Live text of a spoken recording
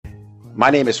My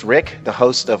name is Rick, the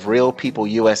host of Real People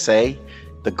USA.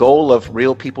 The goal of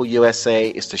Real People USA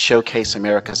is to showcase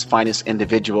America's finest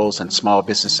individuals and small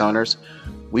business owners.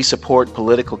 We support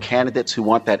political candidates who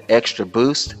want that extra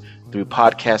boost through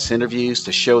podcast interviews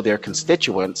to show their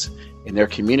constituents in their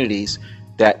communities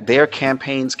that their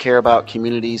campaigns care about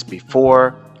communities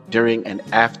before, during, and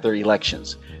after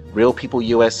elections. Real People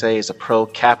USA is a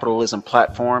pro-capitalism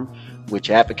platform which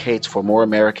advocates for more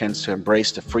Americans to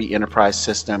embrace the free enterprise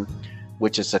system,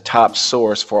 which is the top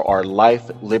source for our life,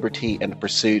 liberty, and the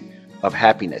pursuit of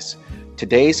happiness.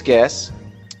 Today's guest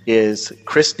is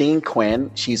Christine Quinn.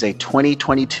 She's a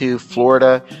 2022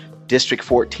 Florida District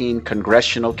 14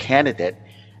 congressional candidate.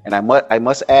 And I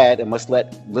must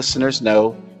let listeners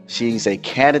know she's a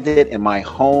candidate in my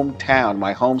hometown,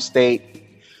 my home state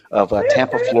of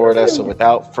Tampa, Florida. So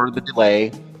without further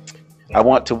delay, I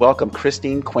want to welcome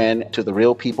Christine Quinn to the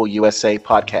Real People USA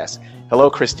podcast. Hello,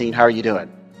 Christine. How are you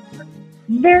doing?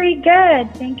 Very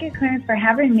good. Thank you, Quinn, for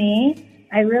having me.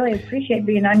 I really appreciate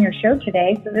being on your show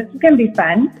today. So this is going to be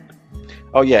fun.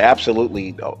 Oh yeah,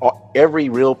 absolutely. Every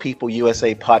Real People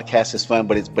USA podcast is fun,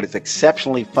 but it's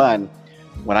exceptionally fun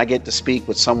when I get to speak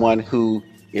with someone who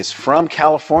is from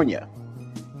California,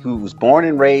 who was born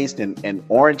and raised in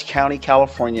Orange County,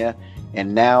 California,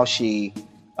 and now she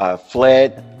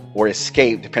fled or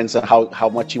escaped, depends on how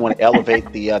much you want to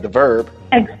elevate the verb,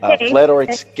 fled or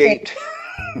escaped.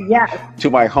 Yes. To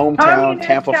my hometown,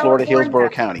 Tampa, Florida, Hillsborough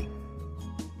County.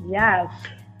 Yes.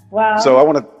 Well. So I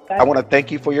want to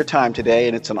thank you for your time today,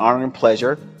 and it's an honor and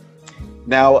pleasure.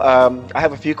 Now, I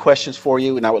have a few questions for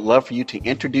you, and I would love for you to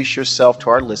introduce yourself to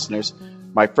our listeners.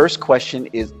 My first question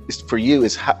is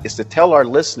to tell our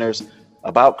listeners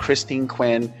about Christine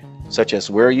Quinn, such as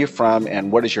where are you from and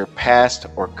what is your past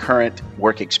or current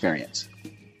work experience?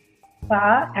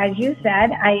 Well, as you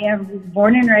said, I am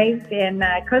born and raised in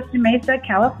Costa Mesa,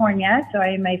 California. So I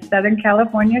am a Southern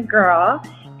California girl,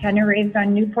 kind of raised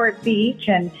on Newport Beach,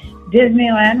 and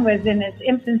Disneyland was in its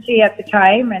infancy at the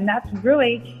time. And that's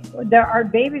really our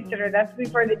babysitter. That's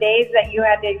before the days that you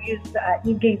had to use,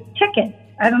 you gave tickets.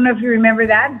 I don't know if you remember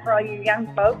that. And for all you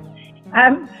young folks,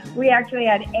 we actually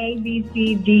had A, B,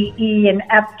 C, D, E, and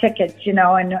F tickets,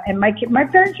 and my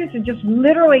parents used to just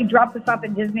literally drop us off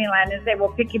at Disneyland and say,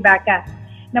 we'll pick you back up.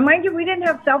 Now, mind you, we didn't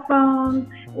have cell phones.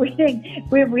 We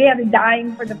had a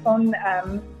dime for the phone,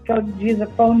 go use a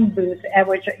phone booth,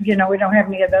 which, we don't have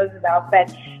any of those about.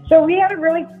 But so we had a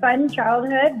really fun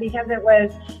childhood because it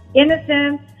was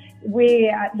innocent.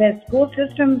 The school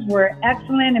systems were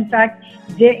excellent. In fact,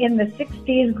 in the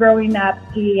 60s growing up,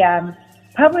 the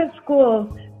public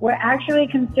schools were actually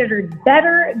considered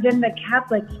better than the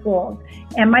Catholic schools.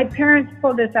 And my parents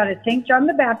pulled us out of St. John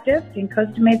the Baptist in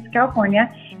Costa Mesa, California,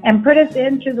 and put us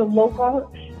into the local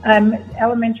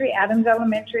elementary, Adams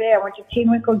Elementary. I went to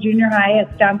Tewinkle Junior High,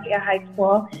 Estancia High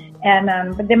School.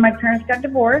 And but then my parents got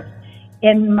divorced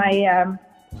in my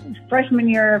freshman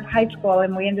year of high school,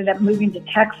 and we ended up moving to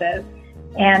Texas.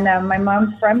 And my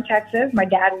mom's from Texas. My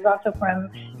dad is also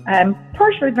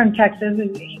partially from Texas.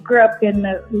 He grew up in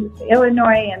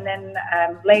Illinois and then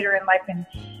later in life in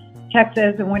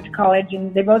Texas and went to college.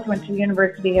 And they both went to the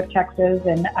University of Texas,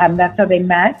 and that's how they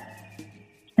met.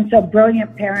 And so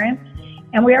brilliant parents.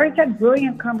 And we always had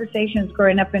brilliant conversations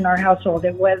growing up in our household.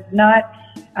 It was not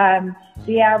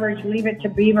the average leave it to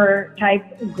beaver type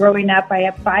growing up. I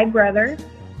have 5 brothers,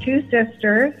 2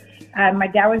 sisters. My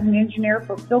dad was an engineer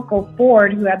for Philco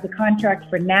Ford, who had the contract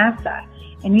for NASA.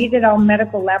 And he did all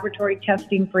medical laboratory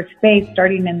testing for space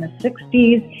starting in the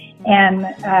 60s. And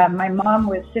my mom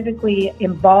was civically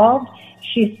involved.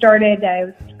 She started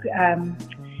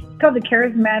called the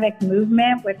Charismatic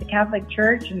Movement with the Catholic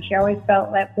Church, and she always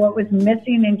felt that what was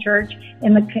missing in church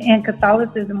in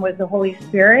Catholicism was the Holy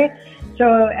Spirit.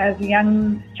 So as a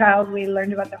young child, we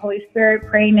learned about the Holy Spirit,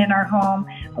 praying in our home.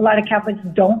 A lot of Catholics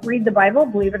don't read the Bible,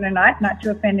 believe it or not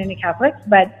to offend any Catholics,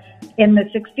 but in the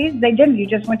 60s, they didn't. You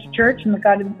just went to church, and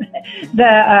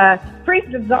the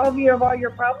priest absolved you of all your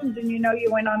problems, and you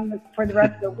went on for the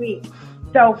rest of the week.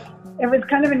 So it was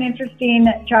kind of an interesting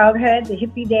childhood. The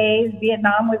hippie days,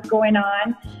 Vietnam was going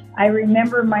on. I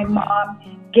remember my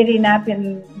mom getting up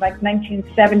in like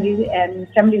 1970 and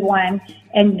 71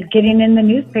 and getting in the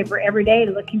newspaper every day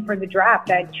looking for the draft.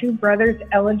 I had 2 brothers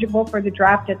eligible for the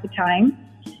draft at the time.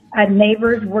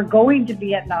 Neighbors were going to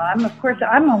Vietnam. Of course,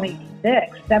 I'm only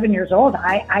 6, 7 years old.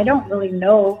 I don't really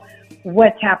know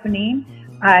what's happening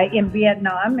in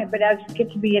Vietnam. But as you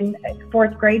get to be in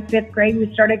 4th grade, 5th grade,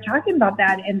 we started talking about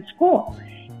that in school.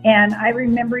 And I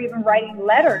remember even writing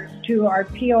letters to our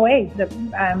POAs, the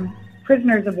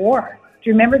prisoners of war. Do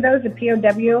you remember those, the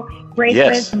POW bracelets?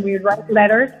 Yes. And we would write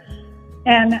letters.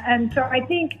 And so I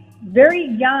think very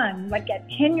young, like at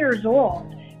 10 years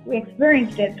old, we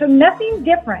experienced it. So nothing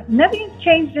different. Nothing's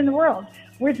changed in the world.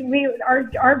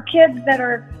 Our kids that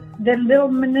are the little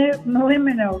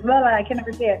millennials, I can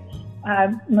never say it,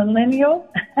 millennials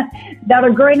that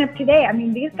are growing up today. I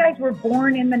mean, these guys were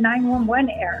born in the 911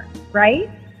 era, right?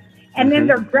 And then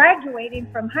they're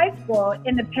graduating from high school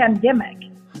in the pandemic.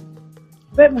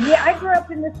 But I grew up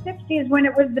in the 60s when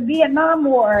it was the Vietnam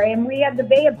War, and we had the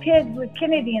Bay of Pigs with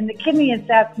Kennedy and the kidney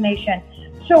assassination.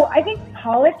 So I think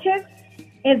politics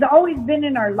has always been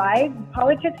in our lives.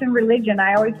 Politics and religion,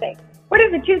 I always say. What are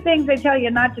the two things they tell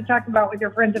you not to talk about with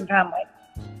your friends and family?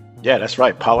 Yeah, that's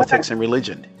right. Politics and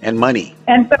religion and money.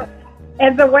 And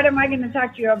so what am I going to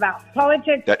talk to you about?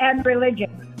 Politics and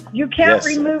religion. You can't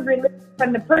remove religion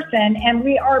from the person, and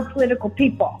we are political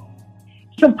people.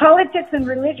 So politics and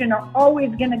religion are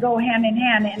always going to go hand in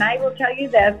hand. And I will tell you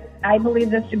this, I believe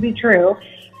this to be true.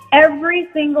 Every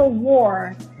single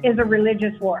war is a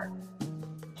religious war.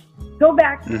 Go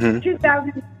back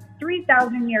 2,000,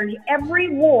 3,000 years. Every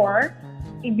war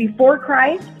before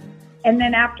Christ and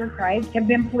then after Christ have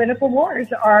been political wars,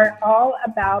 are all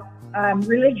about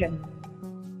religion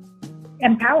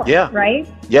and power, right?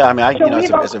 Yeah, I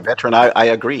mean, as a veteran, I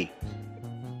agree.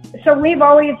 So we've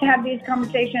always had these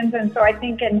conversations, and so I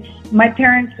think, and my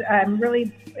parents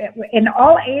really, and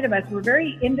all 8 of us, were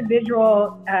very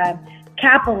individual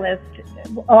capitalists,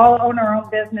 all own our own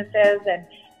businesses,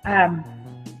 and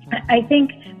I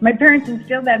think my parents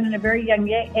instilled that in a very young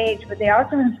age, but they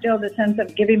also instilled a sense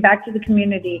of giving back to the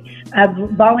community, of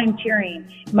volunteering.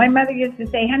 My mother used to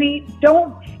say, honey,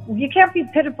 you can't be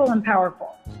pitiful and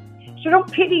powerful. So don't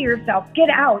pity yourself. Get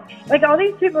out. Like all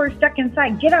these people are stuck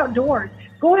inside. Get outdoors.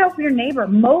 Go help your neighbor.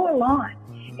 Mow a lawn.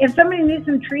 If somebody needs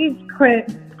some trees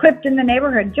clipped in the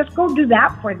neighborhood, just go do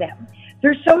that for them.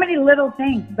 There's so many little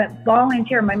things, but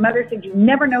volunteer. My mother said, you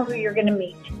never know who you're going to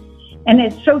meet. And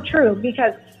it's so true,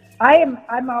 because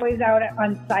I'm always out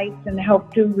on sites and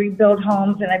help to rebuild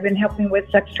homes, and I've been helping with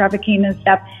sex trafficking and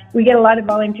stuff. We get a lot of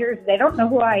volunteers. They don't know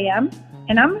who I am,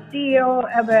 and I'm the CEO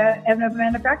of a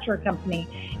manufacturer company,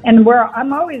 and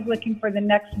I'm always looking for the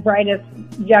next brightest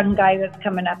young guy that's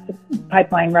coming up the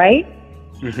pipeline, right?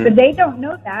 But they don't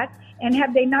know that, and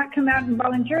had they not come out and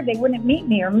volunteered, they wouldn't meet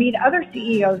me or meet other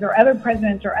CEOs or other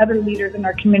presidents or other leaders in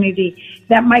our community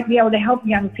that might be able to help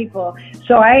young people.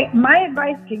 So my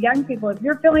advice to young people, if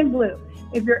you're feeling blue,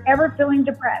 if you're ever feeling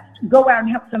depressed, go out and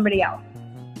help somebody else.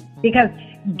 Because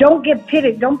don't get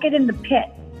pitted, don't get in the pit.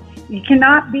 You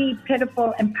cannot be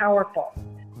pitiful and powerful.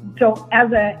 So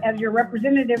as your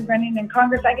representative running in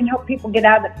Congress, I can help people get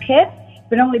out of the pit,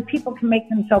 but only people can make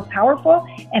themselves powerful.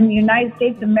 And the United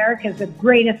States of America is the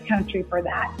greatest country for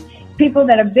that. People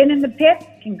that have been in the pit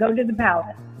can go to the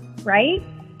palace, right?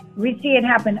 We see it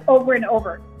happen over and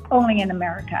over, only in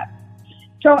America.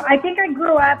 So I think I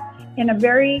grew up in a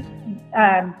very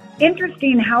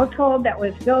interesting household that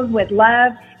was filled with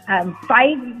love,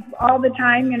 fight all the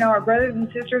time. You know, our brothers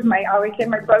and sisters, I always say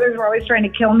my brothers were always trying to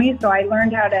kill me, so I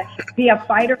learned how to be a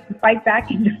fighter and fight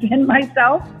back and defend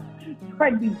myself.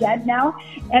 I'd be dead now.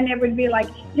 And it would be like,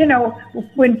 you know,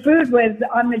 when food was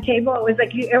on the table, it was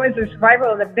like, it was the survival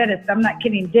of the fittest. I'm not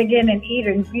kidding. Dig in and eat.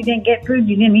 And if you didn't get food,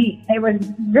 you didn't eat. It was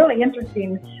really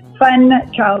interesting,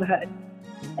 fun childhood.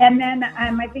 And then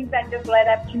I think that just led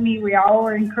up to me. We all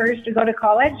were encouraged to go to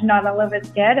college. Not all of us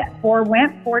did. 4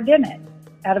 went, 4 didn't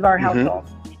out of our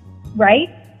household, right?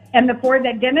 And the 4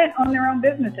 that didn't own their own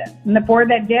businesses. And the 4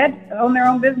 that did own their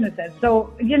own businesses.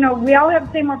 So, you know, we all have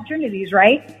the same opportunities,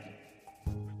 right?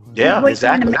 Yeah,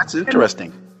 exactly. That's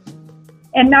interesting.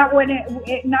 And not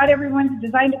everyone's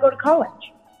designed to go to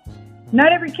college.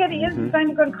 Not every kid is designed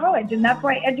to go to college, and that's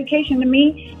why education to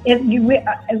me is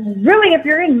really, if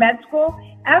you're in med school,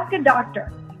 ask a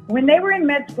doctor. When they were in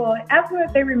med school, ask them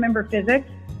if they remember physics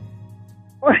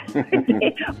or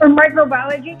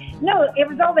microbiology. No, it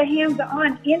was all the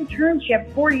hands-on internship,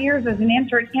 4 years as an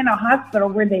intern in a hospital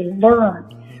where they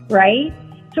learned, right?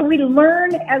 So we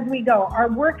learn as we go. Our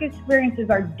work experience is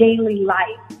our daily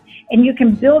life. And you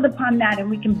can build upon that, and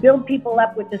we can build people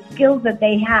up with the skills that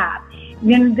they have.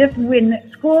 In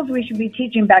schools, we should be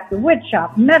teaching back the wood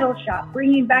shop, metal shop,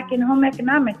 bringing back in home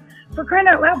economics. For crying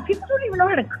out loud, people don't even know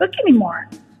how to cook anymore.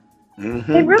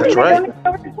 They really don't even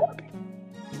know how to cook.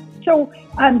 So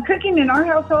cooking in our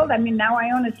household, I mean, now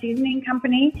I own a seasoning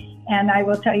company, and I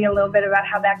will tell you a little bit about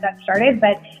how that got started.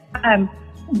 But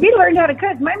we learned how to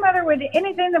cook. My mother would,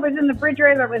 anything that was in the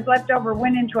refrigerator that was left over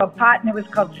went into a pot, and it was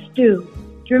called stew.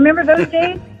 Do you remember those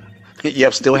days?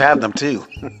 Yep, still have them too.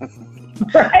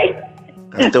 Right?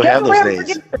 I still have those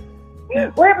days.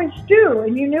 We're having stew,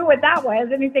 and you knew what that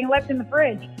was. Anything left in the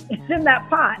fridge, it's in that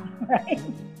pot, right?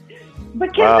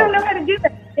 But kids don't know how to do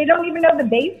that. They don't even know the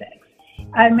basics.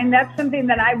 I mean, that's something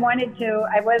that I wanted to.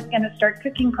 I was going to start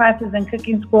cooking classes and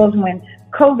cooking schools when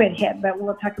COVID hit, but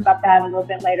we'll talk about that a little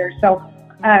bit later. So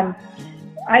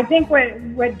I think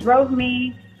what drove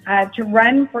me to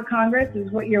run for Congress is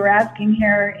what you're asking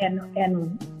here,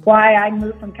 and why I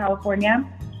moved from California.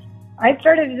 My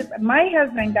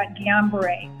husband got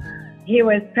Guillain-Barré. He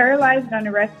was paralyzed on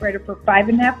a respirator for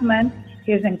 5.5 months.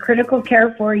 He was in critical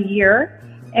care for a year,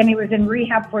 and he was in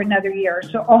rehab for another year.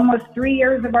 So almost 3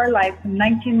 years of our life, from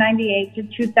 1998 to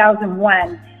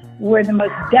 2001, were the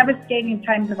most devastating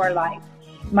times of our life.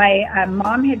 My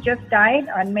mom had just died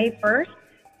on May 1st.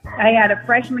 I had a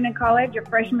freshman in college, a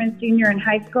freshman and senior in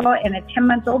high school, and a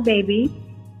 10-month-old baby.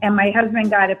 And my husband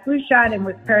got a flu shot and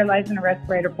was paralyzed in a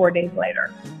respirator 4 days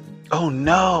later. Oh,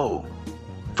 no.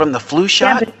 From the flu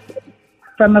shot? Yeah,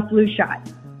 from a flu shot.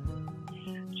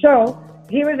 So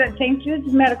he was at St.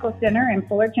 Jude's Medical Center in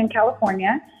Fullerton,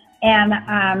 California. And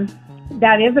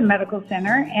that is a medical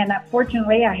center. And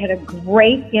fortunately, I had a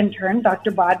great intern.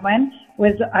 Dr. Bodwin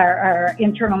was our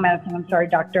internal medicine,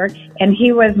 doctor. And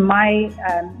he was my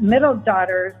middle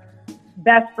daughter's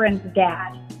best friend's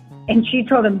dad. And she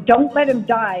told him, "Don't let him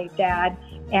die, Dad."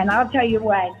 And I'll tell you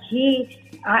what,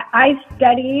 I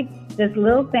studied this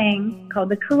little thing called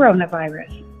the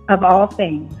coronavirus, of all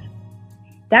things.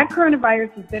 That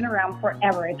coronavirus has been around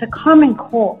forever. It's a common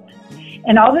cold.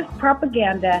 And all this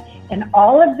propaganda and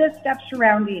all of this stuff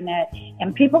surrounding it,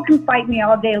 and people can fight me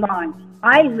all day long.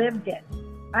 I lived it.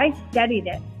 I studied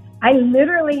it. I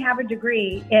literally have a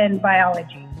degree in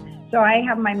biology. So I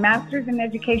have my master's in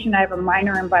education. I have a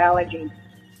minor in biology.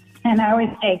 And I always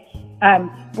say,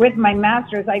 with my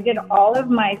master's, I did all of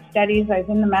my studies. I was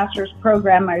in the master's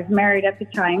program. I was married at the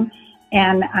time.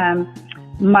 And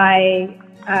my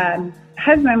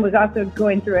husband was also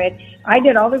going through it. I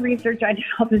did all the research. I did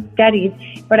all the studies.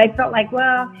 But I felt like,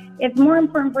 well, it's more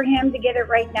important for him to get it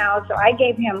right now. So I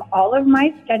gave him all of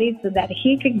my studies so that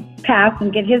he could pass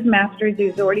and get his master's. He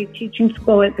was already teaching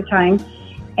school at the time.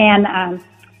 And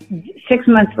 6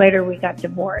 months later, we got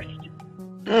divorced.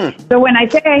 So when I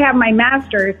say I have my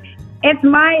master's,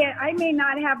 I may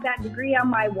not have that degree on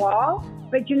my wall,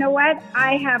 but you know what?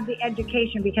 I have the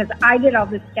education because I did all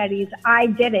the studies. I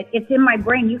did it. It's in my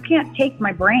brain. You can't take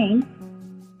my brain.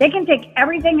 They can take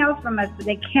everything else from us, but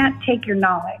they can't take your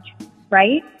knowledge,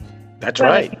 right? That's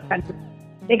right.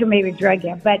 They can maybe drug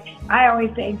you, but I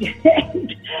always say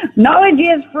knowledge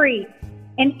is free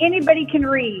and anybody can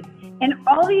read. And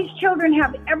all these children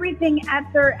have everything at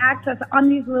their access on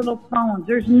these little phones.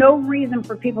 There's no reason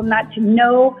for people not to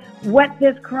know what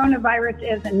this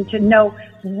coronavirus is and to know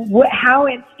how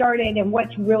it started and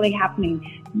what's really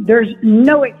happening. There's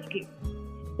no excuse.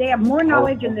 They have more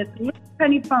knowledge in this little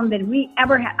tiny phone than we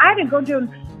ever had. I had to go to a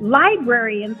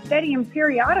library and study in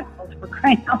periodicals, for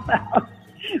crying out loud.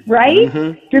 Right?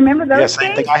 Mm-hmm. Do you remember those Yes, days?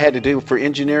 same thing I had to do for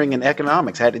engineering and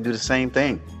economics. I had to do the same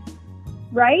thing.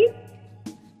 Right?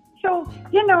 So,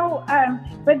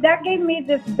 but that gave me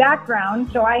this background.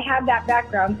 So I had that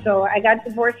background. So I got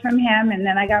divorced from him and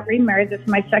then I got remarried. This is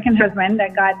my second husband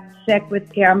that got sick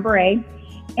with Guillain-Barré.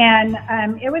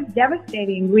 And it was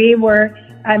devastating. We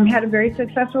had a very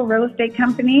successful real estate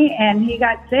company and he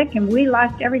got sick and we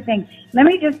lost everything. Let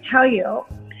me just tell you,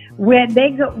 we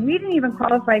didn't even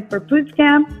qualify for food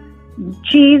stamps,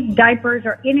 cheese, diapers,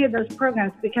 or any of those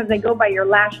programs because they go by your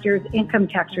last year's income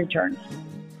tax returns.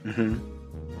 Mm-hmm.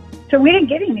 So we didn't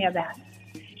get any of that.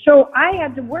 So I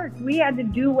had to work. We had to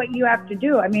do what you have to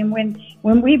do. I mean,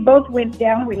 when we both went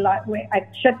down, I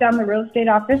shut down the real estate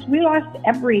office. We lost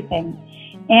everything.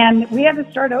 And we had to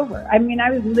start over. I mean,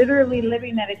 I was literally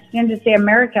living at Extended Stay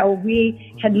America.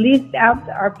 We had leased out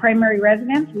our primary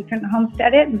residence. We couldn't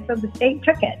homestead it, and so the state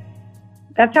took it.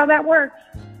 That's how that works.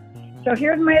 So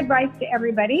here's my advice to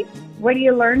everybody. What do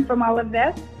you learn from all of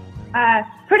this?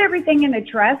 Put everything in a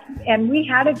trust, and we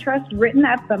had a trust written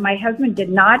up, but my husband did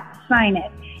not sign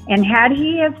it. And had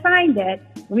he have signed it,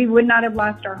 we would not have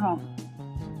lost our home.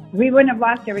 We wouldn't have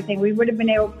lost everything. We would have been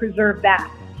able to preserve that.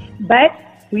 But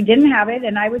we didn't have it,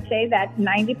 and I would say that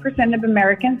 90% of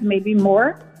Americans, maybe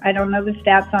more, I don't know the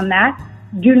stats on that,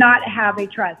 do not have a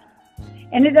trust.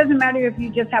 And it doesn't matter if you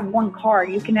just have one car,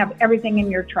 you can have everything in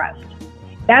your trust.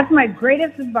 That's my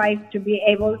greatest advice, to be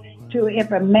able to,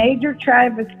 if a major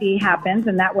travesty happens,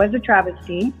 and that was a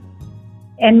travesty,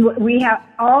 and we have,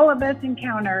 all of us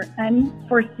encounter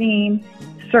unforeseen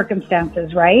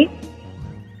circumstances, right?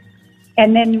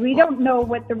 And then we don't know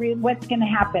what's going to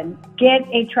happen. Get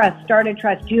a trust, start a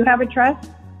trust. Do you have a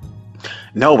trust?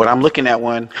 No, but I'm looking at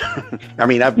one. I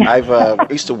mean, I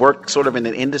used to work sort of in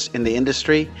the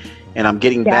industry, and I'm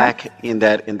getting back in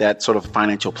that sort of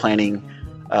financial planning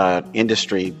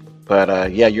industry.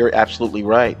 But yeah, you're absolutely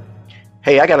right.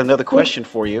 Hey, I got another question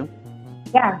for you.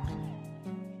 Yeah.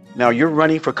 Now, you're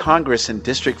running for Congress in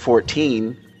District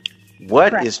 14.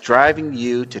 What Correct. is driving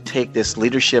you to take this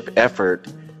leadership effort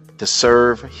to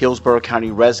serve Hillsborough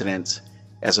County residents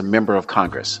as a member of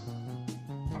Congress?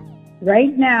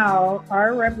 Right now,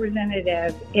 our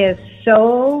representative is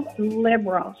so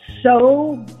liberal,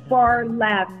 so far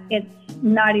left, it's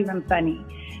not even funny.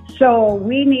 So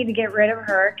we need to get rid of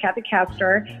her, Kathy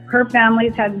Castor. Her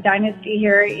family's had a dynasty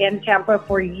here in Tampa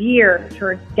for years.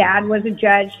 Her dad was a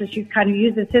judge, so she kind of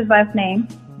uses his last name.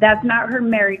 That's not her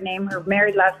married name. Her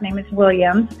married last name is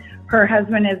Williams. Her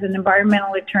husband is an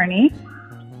environmental attorney.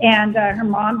 And her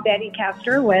mom, Betty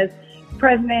Castor, was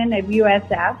president of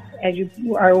USF, as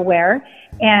you are aware.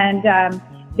 And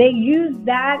they use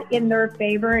that in their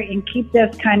favor and keep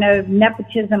this kind of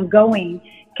nepotism going.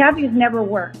 Kathy's never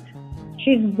worked.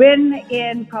 She's been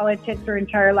in politics her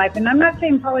entire life. And I'm not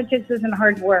saying politics isn't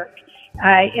hard work.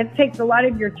 It takes a lot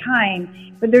of your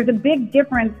time. But there's a big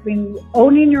difference between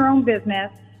owning your own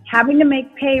business, having to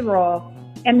make payroll,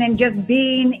 and then just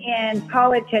being in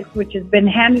politics, which has been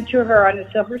handed to her on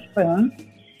a silver spoon.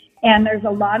 And there's a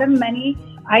lot of money.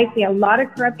 I see a lot of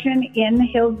corruption in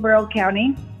Hillsborough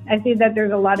County. I see that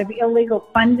there's a lot of illegal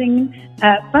funneling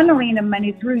of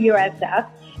money through USF,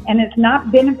 and it's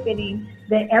not benefiting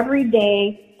the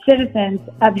everyday citizens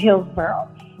of Hillsborough.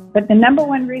 But the number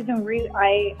one reason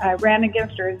I ran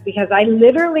against her is because I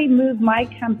literally moved my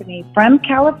company from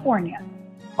California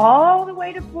all the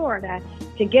way to Florida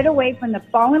to get away from the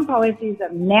fallen policies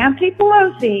of Nancy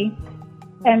Pelosi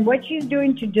and what she's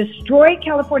doing to destroy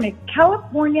California.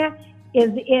 California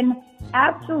is in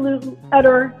absolute,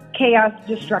 utter chaos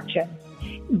destruction.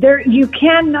 You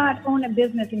cannot own a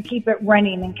business and keep it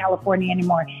running in California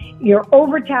anymore. You're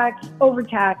overtaxed,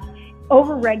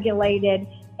 overregulated.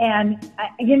 And,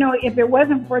 if it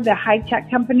wasn't for the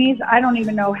high-tech companies, I don't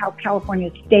even know how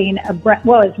California is staying abreast.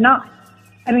 Well, it's not.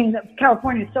 I mean,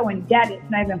 California is so in debt,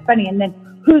 it's not even funny. And then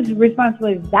whose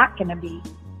responsibility is that going to be?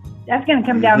 That's going to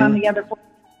come down on the other 4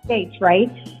 states,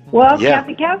 right? Well, yeah.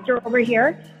 Kathy Castor over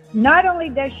here, not only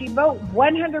does she vote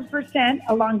 100%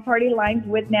 along party lines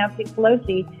with Nancy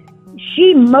Pelosi,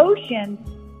 she motioned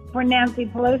for Nancy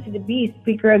Pelosi to be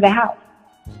Speaker of the House.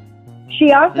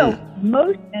 She also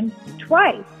motioned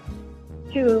twice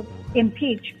to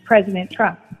impeach President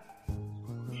Trump.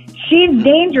 She's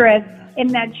dangerous in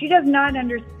that she does not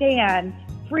understand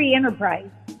free enterprise.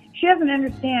 She doesn't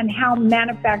understand how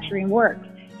manufacturing works.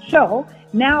 So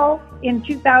now in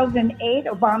 2008,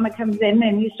 Obama comes in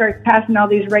and he starts passing all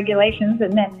these regulations.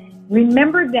 And then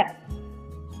remember this,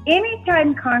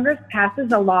 anytime Congress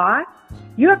passes a law,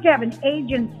 you have to have an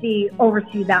agency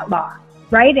oversee that law,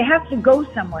 right? It has to go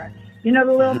somewhere. You know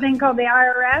the little thing called the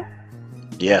IRS?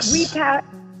 Yes.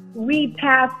 We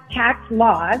pass tax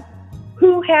laws.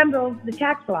 Who handles the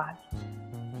tax laws?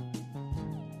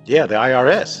 Yeah, the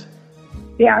IRS.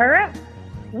 The IRS.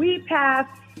 We pass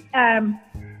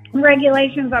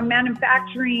regulations on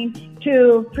manufacturing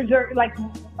to preserve, like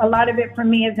a lot of it for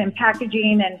me is in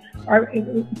packaging, and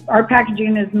our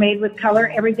packaging is made with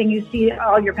color. Everything you see,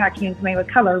 all your packaging is made with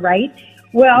color, right?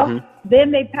 Well,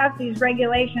 then they pass these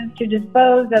regulations to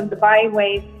dispose of the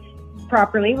byways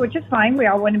properly, which is fine. We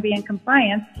all want to be in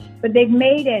compliance, but they've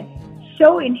made it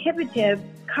so inhibitive,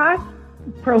 cost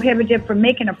prohibitive for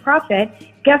making a profit.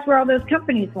 Guess where all those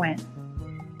companies went?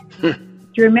 Do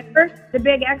you remember the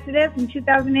big exodus in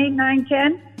 2008, 9,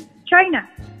 10? China.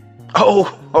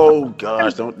 Oh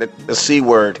gosh, don't the C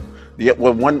word. Yeah,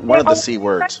 well, one of the C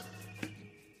words.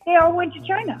 They all went to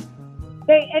China.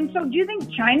 And so do you think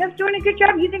China's doing a good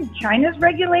job? You think China's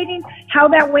regulating how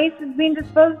that waste is being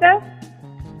disposed of?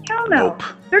 Hell no. Nope.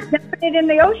 They're dumping it in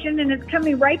the ocean and it's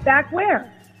coming right back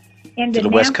where? Into the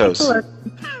West Coast.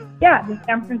 Yeah, the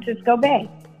San Francisco Bay.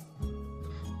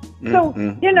 So,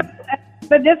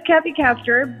 but this Kathy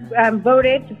Castor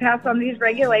voted to pass on these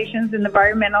regulations and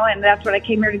environmental, and that's what I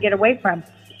came here to get away from.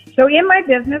 So in my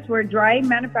business, we're a dry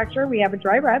manufacturer. We have a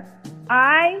dry rep.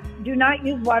 I do not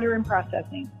use water in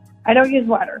processing. I don't use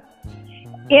water.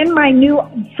 In my new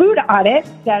food audit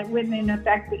that went in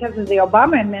effect because of the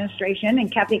Obama administration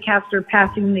and Kathy Castor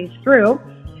passing these through,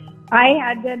 I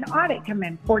had an audit come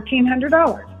in,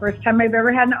 $1,400. First time I've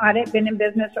ever had an audit, been in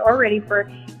business already for,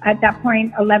 at that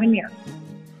point, 11 years.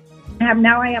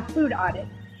 Now I have food audit.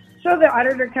 So the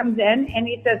auditor comes in and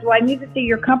he says, well, I need to see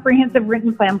your comprehensive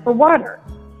written plan for water.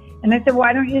 And I said, well,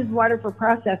 I don't use water for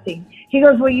processing. He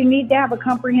goes, well, you need to have a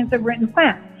comprehensive written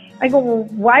plan. I go, well,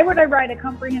 why would I write a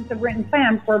comprehensive written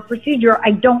plan for a procedure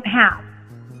I don't have?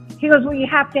 He goes, well, you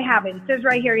have to have it. It says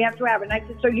right here, you have to have it. And I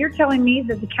said, so you're telling me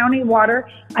that the county water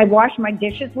I wash my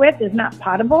dishes with is not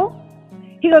potable?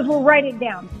 He goes, well, write it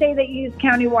down. Say that you use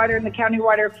county water, and the county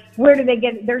water, where do they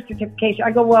get their certification? I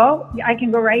go, well, I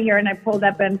can go right here. And I pulled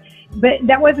up, but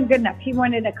that wasn't good enough. He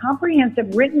wanted a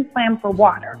comprehensive written plan for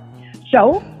water.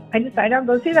 So I decided I'll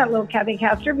go see that little Kathy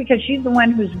Castor because she's the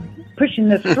one who's pushing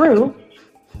this through.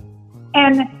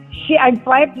 And I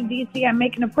fly up to D.C., I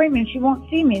make an appointment, she won't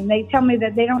see me. And they tell me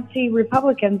that they don't see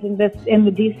Republicans in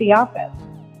the D.C. office.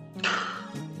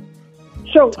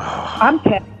 So I'm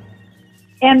pissed.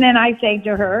 And then I say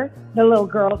to her, the little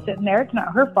girl sitting there, it's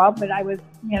not her fault, but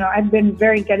I've been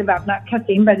very good about not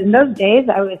cussing. But in those days,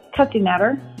 I was cussing at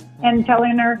her and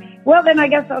telling her, well, then I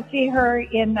guess I'll see her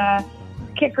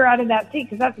kick her out of that seat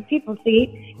because that's a people's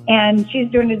seat. And she's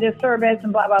doing a disservice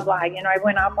and blah, blah, blah. I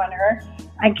went off on her.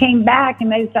 I came back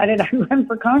and they decided I'd run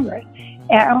for Congress.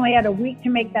 And I only had a week to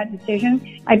make that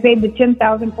decision. I paid the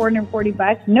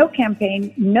 $10,440, no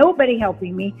campaign, nobody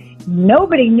helping me.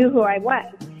 Nobody knew who I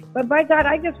was. But by God,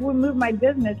 I just would move my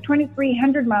business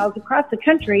 2,300 miles across the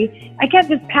country. I can't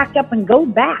just pack up and go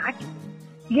back.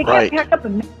 You can't pack up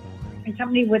and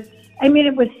company with,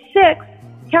 it was 6,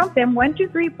 count them, 1, 2,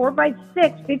 3, 4, 5,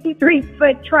 6,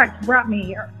 53-foot trucks brought me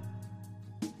here.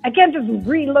 I can't just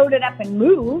reload it up and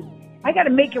move. I got to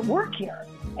make it work here.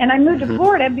 And I moved to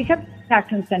Florida because of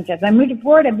tax incentives. I moved to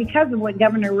Florida because of what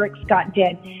Governor Rick Scott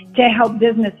did to help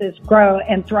businesses grow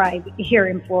and thrive here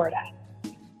in Florida.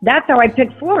 That's how I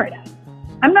picked Florida.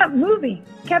 I'm not moving.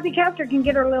 Kathy Castor can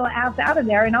get her little ass out of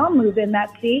there and I'll move in that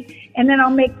seat and then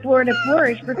I'll make Florida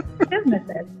flourish for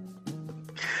businesses.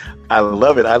 I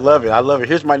love it. I love it. I love it.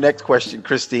 Here's my next question,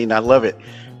 Christine. I love it.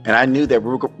 And I knew that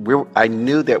we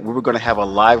were going to have a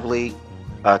lively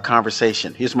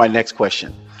conversation. Here's my next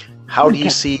question. How do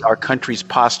you see our country's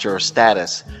posture or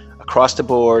status across the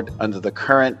board under the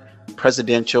current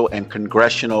presidential and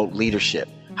congressional leadership?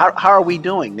 How are we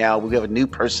doing now? We have a new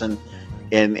person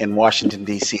in Washington,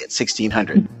 D.C. at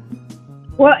 1600.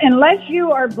 Well, unless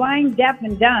you are blind, deaf,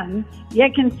 and dumb,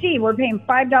 you can see we're paying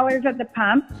 $5 at the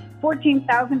pump.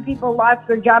 14,000 people lost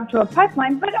their job to a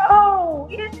pipeline. But,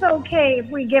 it's okay if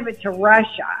we give it to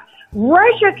Russia.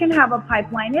 Russia can have a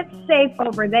pipeline. It's safe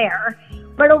over there.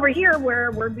 But over here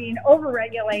where we're being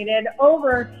overregulated,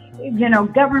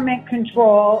 government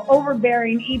control,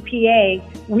 overbearing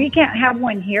EPA, we can't have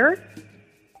one here.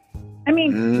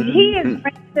 He is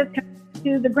bringing this country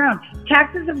to the ground.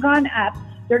 Taxes have gone up.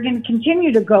 They're going to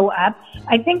continue to go up.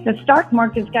 I think the stock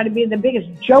market's got to be the biggest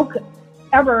joke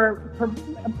ever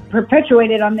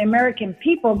perpetuated on the American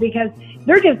people because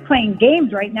they're just playing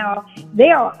games right now.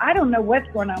 I don't know what's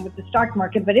going on with the stock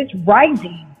market, but it's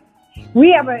rising.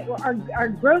 We have our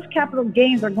gross capital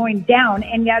gains are going down,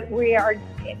 and yet our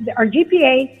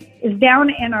GPA is down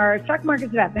and our stock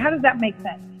market's up. How does that make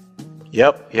sense?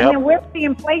 Yep. And then where's the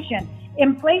inflation?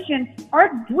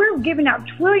 We're giving out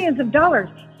trillions of dollars,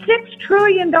 $6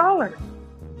 trillion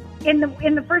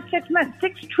in the first 6 months,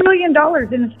 $6 trillion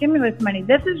in the stimulus money.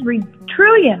 This is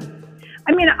trillion.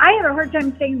 I had a hard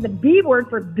time saying the B word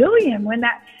for billion when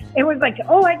it was like,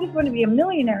 I just want to be a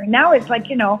millionaire. And now it's like,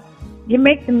 you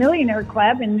make the millionaire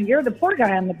club and you're the poor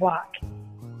guy on the block.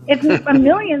 It's a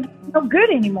million's no good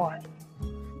anymore.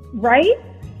 Right?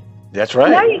 That's right.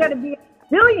 Now you got to be a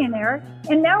billionaire,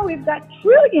 and now we've got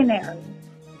trillionaires.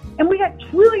 And we got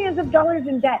trillions of dollars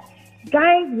in debt.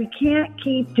 Guys, we can't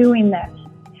keep doing this.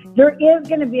 There is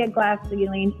going to be a glass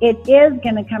ceiling. It is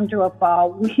going to come to a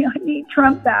fall. We need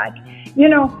Trump back.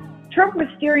 Trump was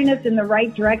steering us in the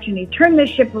right direction. He turned the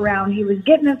ship around. He was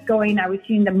getting us going. I was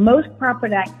seeing the most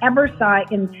profit I ever saw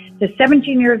in the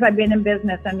 17 years I've been in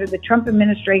business under the Trump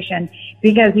administration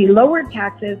because he lowered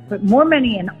taxes, put more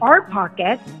money in our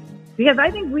pocket, because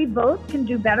I think we both can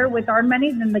do better with our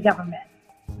money than the government.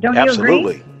 Don't you agree?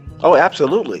 Absolutely. Oh,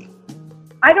 absolutely.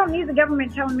 I don't need the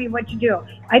government telling me what to do.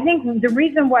 I think the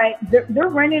reason why they're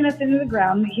running us into the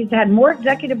ground, he's had more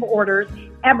executive orders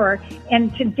ever.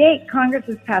 And to date, Congress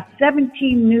has passed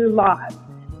 17 new laws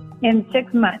in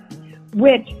 6 months,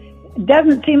 which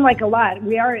doesn't seem like a lot.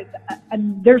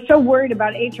 They're so worried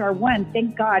about H.R. 1.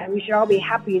 Thank God. We should all be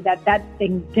happy that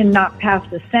thing did not pass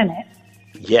the Senate.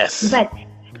 Yes. But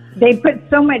they put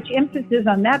so much emphasis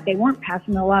on that, they weren't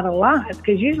passing a lot of laws,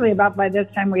 because usually by this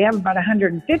time we have about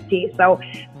 150. So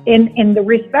in the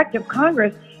respect of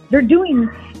Congress, they're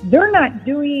not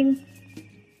doing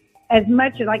as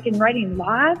much like in writing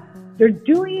laws. They're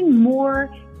doing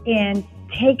more in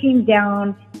taking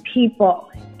down people,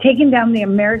 taking down the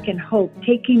American hope,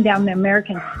 taking down the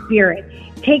American spirit,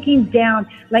 taking down,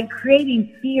 like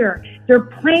creating fear. They're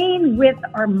playing with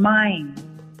our minds.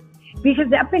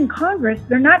 Because up in Congress,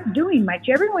 they're not doing much.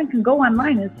 Everyone can go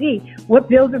online and see what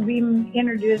bills are being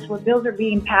introduced, what bills are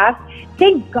being passed.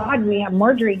 Thank God we have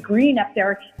Marjorie Greene up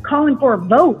there calling for a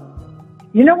vote.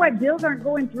 You know what bills aren't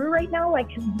going through right now, like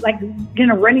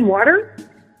running water?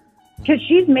 Because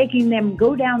she's making them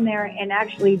go down there and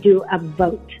actually do a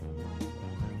vote.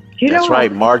 That's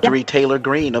right, Marjorie Taylor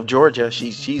Greene of Georgia.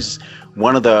 She's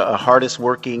one of the hardest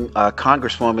working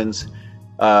congresswomen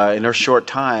in her short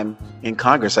time in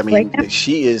Congress. I mean,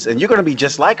 she is, and you're going to be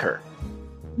just like her.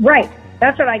 Right.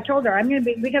 That's what I told her. I'm going to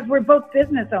be, because we're both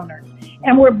business owners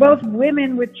and we're both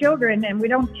women with children and we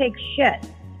don't take shit.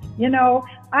 You know,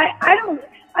 I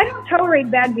don't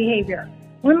tolerate bad behavior.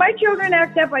 When my children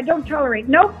act up, I don't tolerate.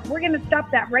 Nope, we're going to stop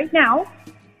that right now.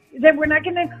 That we're not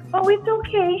going to, oh, it's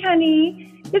okay, honey.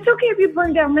 It's okay if you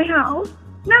burn down the house.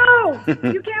 No,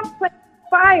 you can't put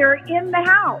fire in the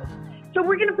house. So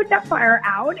we're going to put that fire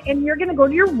out and you're going to go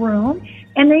to your room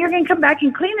and then you're going to come back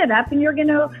and clean it up and you're going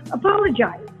to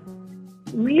apologize.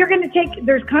 You're going to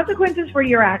there's consequences for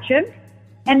your actions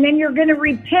and then you're going to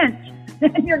repent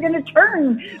and you're going to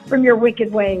turn from your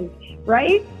wicked ways,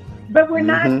 right? But we're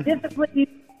not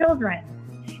disciplining children.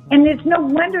 And it's no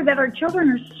wonder that our children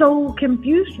are so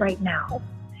confused right now.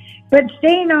 But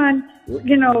staying on,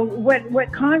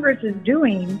 what Congress is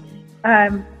doing,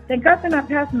 thank God they're not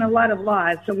passing a lot of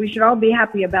laws, so we should all be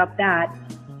happy about that.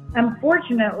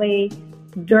 Unfortunately,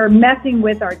 they're messing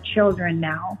with our children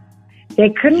now. They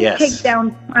couldn't take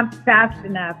down Trump fast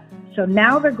enough, so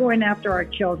now they're going after our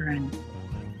children.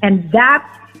 And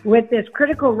that's with this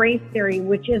critical race theory,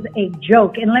 which is a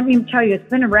joke. And let me tell you, it's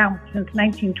been around since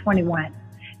 1921.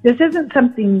 This isn't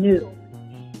something new.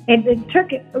 It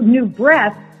took a new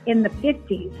breath in the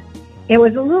 50s. It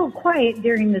was a little quiet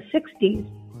during the 60s.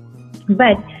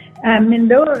 But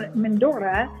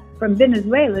Mendora from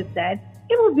Venezuela said,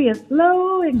 it will be a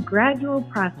slow and gradual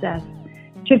process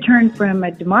to turn from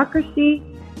a democracy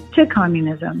to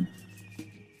communism.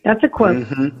 That's a quote.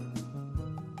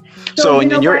 So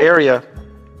in your area,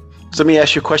 so let me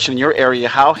ask you a question. In your area,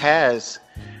 how has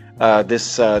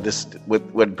this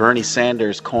what Bernie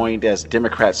Sanders coined as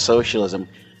Democrat socialism,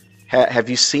 have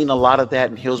you seen a lot of that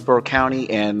in Hillsborough County?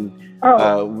 And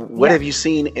what have you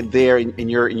seen there in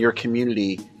your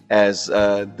community as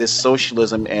this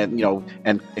socialism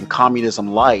and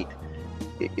communism light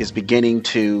is beginning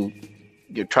to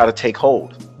try to take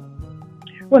hold?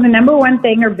 Well, the number one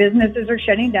thing are businesses are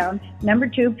shutting down. Number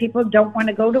two, people don't want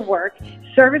to go to work.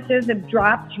 Services have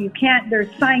dropped. There's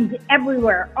signs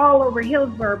everywhere, all over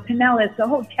Hillsborough, Pinellas, the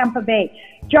whole Tampa Bay.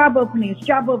 Job openings,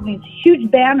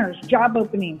 huge banners, job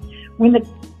openings. When the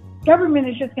government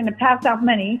is just going to pass out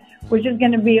money, which is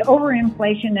going to be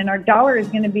overinflation, and our dollar is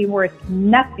going to be worth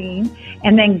nothing.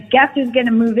 And then guess who's going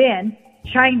to move in?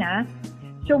 China.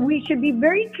 So we should be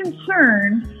very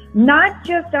concerned, not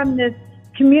just on this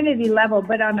community level,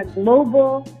 but on a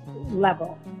global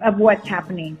level of what's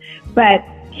happening. But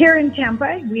here in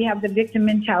Tampa, we have the victim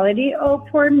mentality. Oh,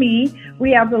 poor me.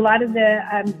 We have a lot of the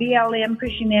BLM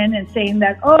pushing in and saying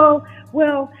that, oh,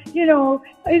 well,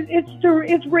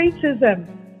 it's racism.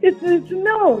 It's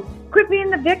no. Quit being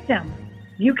the victim.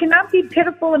 You cannot be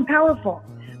pitiful and powerful.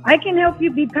 I can help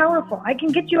you be powerful. I can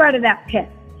get you out of that pit.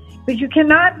 But you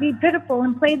cannot be pitiful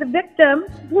and play the victim.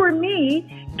 Poor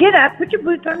me. Get up, put your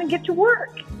boots on, and get to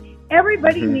work.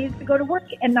 Everybody needs to go to work.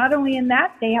 And not only in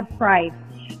that, they have pride.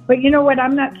 But you know what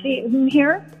I'm not seeing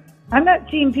here? I'm not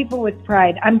seeing people with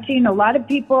pride. I'm seeing a lot of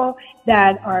people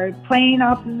that are playing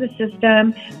off of the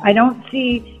system. I don't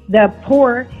see the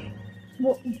poor.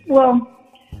 Well,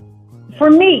 for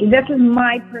me, this is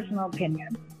my personal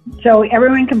opinion. So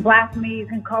everyone can blast me. You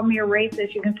can call me a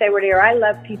racist. You can say whatever. I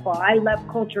love people. I love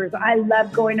cultures. I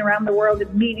love going around the world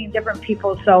and meeting different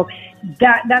people. So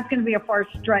that's going to be a far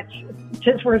stretch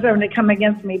just for someone to come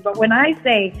against me. But when I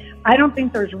say I don't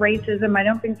think there's racism, I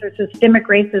don't think there's systemic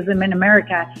racism in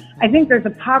America, I think there's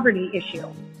a poverty issue.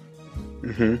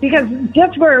 Because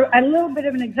just for a little bit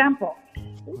of an example,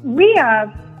 we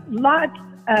have lots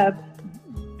of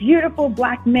beautiful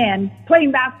black men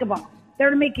playing basketball.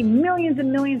 They're making millions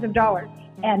and millions of dollars.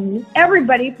 And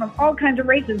everybody from all kinds of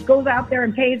races goes out there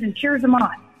and pays and cheers them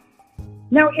on.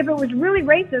 Now, if it was really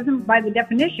racism by the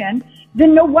definition,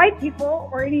 then no white people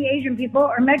or any Asian people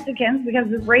or Mexicans, because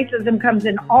racism comes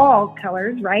in all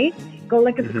colors, right? Go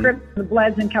look at the Crips, the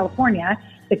Bloods in California.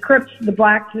 The Crips, the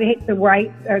Blacks, they hate the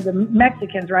white, or the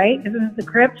Mexicans, right? Isn't it the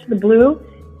Crips, the Blue,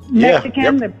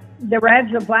 Mexican, the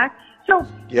Reds, the Black? So,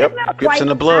 Crips and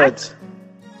the Bloods.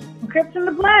 Crips and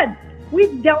the Bloods.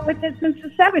 We've dealt with this since the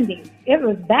 70s. It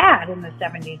was bad in the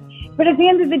 70s. But at the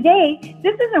end of the day,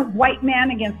 this isn't white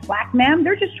man against black man.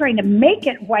 They're just trying to make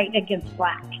it white against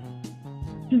black.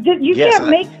 You Yes, can't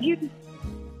make you.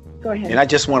 Go ahead. and I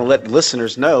just want to let the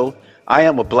listeners know I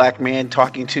am a black man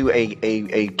talking to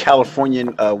a Californian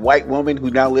white woman who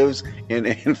now lives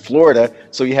in Florida.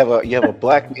 So you have a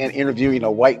black man interviewing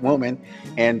a white woman,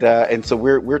 and so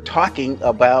we're talking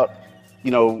about,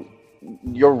 you know,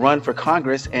 your run for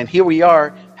Congress, and here we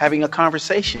are having a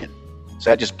conversation. So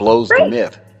that just blows the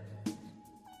myth.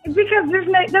 Because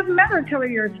it doesn't matter the color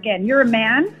of your skin. You're a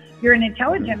man. You're an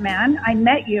intelligent man. I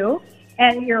met you,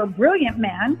 and you're a brilliant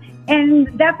man, and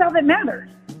that's all that matters.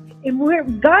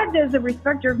 God is a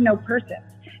respecter of no person.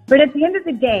 But at the end of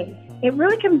the day, it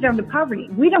really comes down to poverty.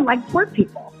 We don't like poor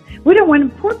people. We don't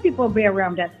want poor people to be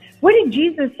around us. What did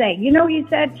Jesus say? You know, he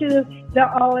said to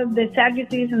all of the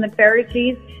Sadducees and the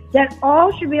Pharisees that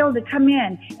all should be able to come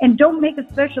in, and don't make a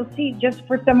special seat just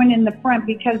for someone in the front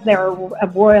because they're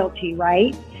of royalty,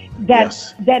 right?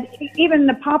 That even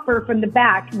the pauper from the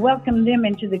back, welcome them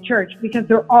into the church because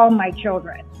they're all my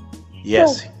children.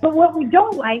 Yes. So, but what we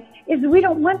don't like is we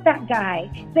don't want that guy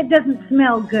that doesn't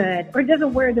smell good or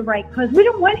doesn't wear the right clothes. We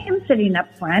don't want him sitting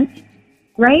up front,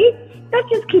 right? Let's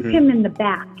just keep him in the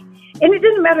back. And it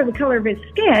doesn't matter the color of his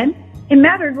skin. It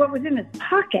matters what was in his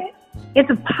pocket. It's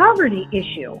a poverty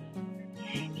issue.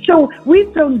 So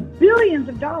we've thrown billions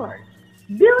of dollars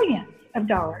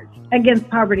against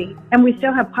poverty, and we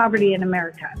still have poverty in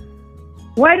America.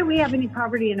 Why do we have any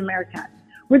poverty in America?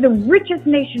 We're the richest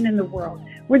nation in the world.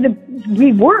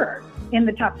 We were in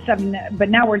the top 7, but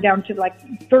now we're down to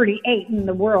like 38 in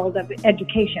the world of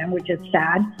education, which is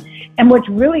sad. And what's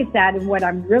really sad, and what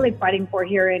I'm really fighting for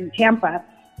here in Tampa,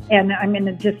 and I'm going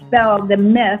to dispel the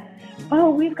myth, oh,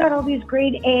 we've got all these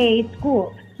grade A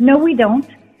schools. No, we don't.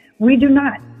 We do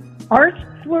not. Our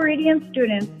Floridian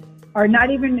students are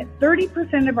not even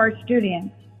 30% of our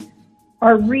students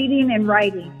are reading and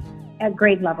writing at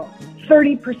grade level.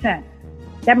 30%.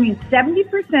 That means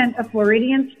 70% of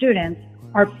Floridian students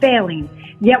are failing.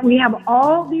 Yet we have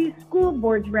all these school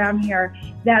boards around here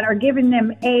that are giving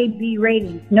them A, B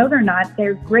ratings. No, they're not.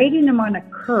 They're grading them on a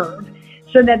curve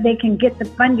so that they can get the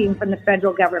funding from the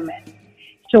federal government.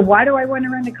 So why do I want to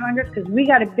run to Congress? Because we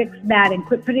got to fix that and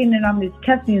quit putting it on these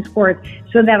testing scores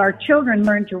so that our children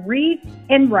learn to read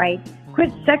and write, quit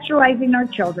sexualizing our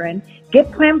children, get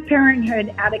Planned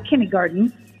Parenthood out of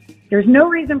kindergarten. There's no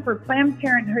reason for Planned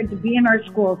Parenthood to be in our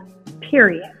schools,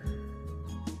 period.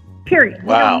 Period.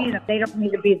 Wow. We don't need them. They don't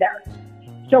need to be there.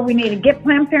 So we need to get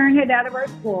Planned Parenthood out of our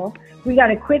school. We got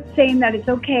to quit saying that it's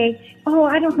okay. Oh,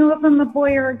 I don't know if I'm a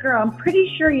boy or a girl. I'm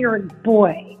pretty sure you're a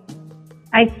boy.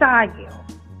 I saw you.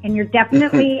 And you're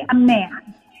definitely a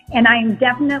man. And I am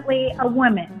definitely a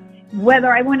woman.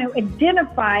 Whether I want to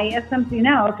identify as something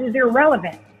else is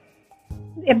irrelevant.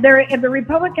 If the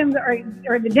Republicans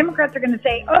or the Democrats are going to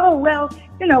say, oh, well,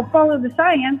 you know, follow the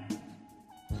science.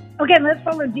 Okay, let's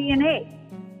follow DNA.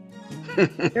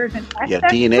 There's an XX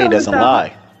DNA doesn't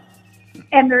lie.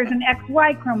 And there's an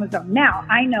XY chromosome. Now,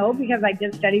 I know, because I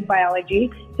did study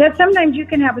biology, that sometimes you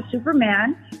can have a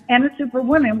superman and a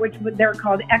superwoman, which they're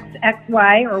called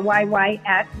XXY or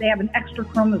YYX. They have an extra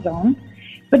chromosome.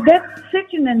 But that's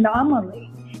such an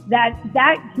anomaly that's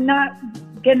not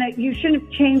you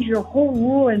shouldn't change your whole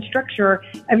rule and structure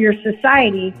of your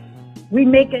society. We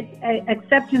make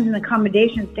exceptions and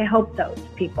accommodations to help those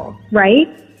people, right?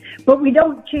 But we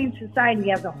don't change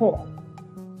society as a whole.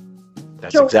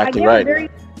 That's exactly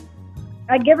right.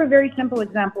 I give a very simple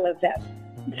example of this.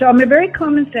 So I'm a very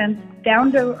common sense,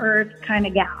 down to earth kind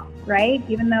of gal, right?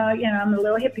 Even though, you know, I'm a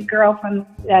little hippie girl from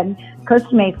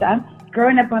Costa Mesa,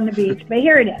 growing up on the beach, but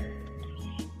here it is.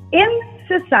 In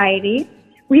society,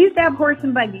 we used to have horse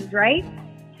and buggies, right?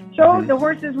 So the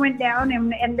horses went down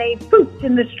and they pooped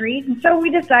in the street. And so we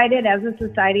decided as a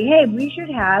society, hey, we should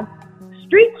have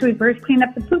street sweepers clean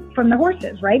up the poop from the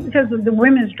horses, right? Because of the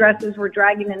women's dresses were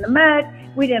dragging in the mud.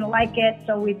 We didn't like it.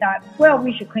 So we thought, well,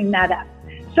 we should clean that up.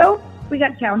 So we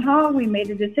got town hall. We made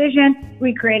a decision.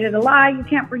 We created a law. You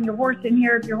can't bring your horse in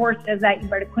here. If your horse does that, you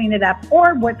better clean it up.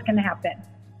 Or what's going to happen?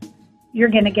 You're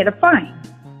going to get a fine,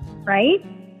 right?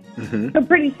 So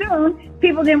pretty soon,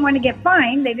 people didn't want to get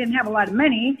fined. They didn't have a lot of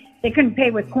money. They couldn't pay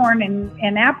with corn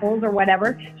and apples or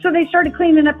whatever. So they started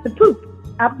cleaning up the poop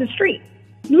out the street.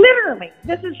 Literally,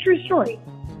 this is a true story.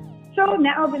 So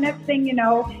now the next thing you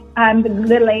know, the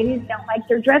little ladies don't like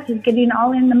their dresses getting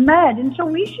all in the mud. And so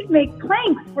we should make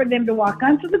planks for them to walk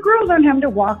on so the girls don't have to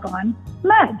walk on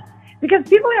mud. Because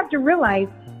people have to realize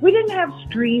we didn't have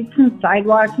streets and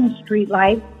sidewalks and street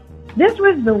lights. This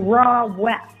was the raw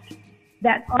West.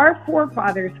 That our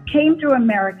forefathers came to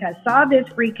America, saw this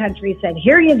free country, said,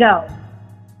 here you go.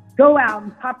 Go out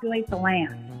and populate the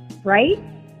land, right?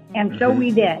 And so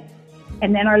we did.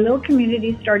 And then our little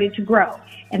community started to grow.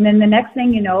 And then the next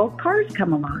thing you know, cars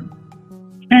come along.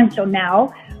 And so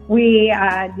now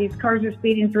these cars are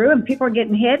speeding through and people are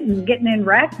getting hit and getting in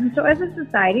wrecks. And so as a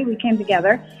society, we came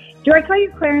together. Do I call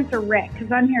you Clarence or Rick?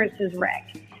 Because on here it says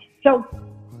Rick. So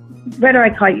what do I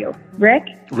call you? Rick?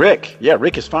 Rick. Yeah,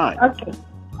 Rick is fine.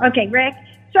 Okay, Rick.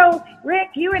 So Rick,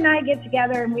 you and I get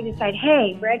together and we decide,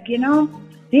 hey, Rick,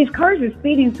 these cars are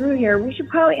speeding through here. We should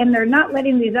probably, and they're not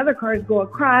letting these other cars go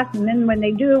across. And then when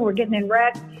they do, we're getting in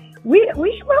wrecks. We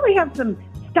should probably have some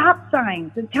stop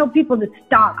signs that tell people to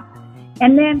stop.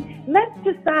 And then let's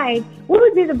decide what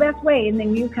would be the best way. And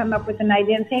then you come up with an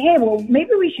idea and say, hey, well,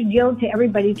 maybe we should yield to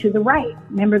everybody to the right.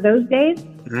 Remember those days?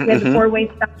 Mm-hmm. We had the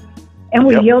four-way stop. And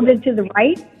we yielded to the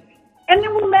right. And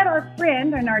then we'll let our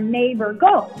friend and our neighbor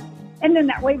go. And then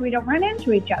that way we don't run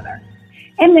into each other.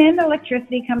 And then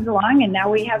electricity comes along, and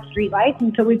now we have streetlights,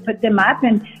 and so we put them up,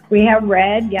 and we have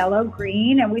red, yellow,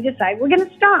 green, and we decide we're going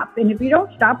to stop. And if you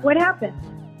don't stop, what happens?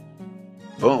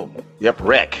 Boom. Yep,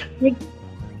 wreck.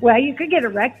 Well, you could get a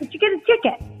wreck, but you get a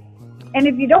ticket. And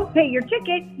if you don't pay your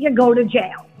ticket, you go to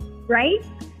jail, right?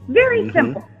 Very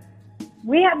simple.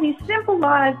 We have these simple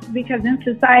laws because in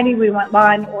society we want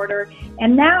law and order.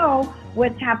 And now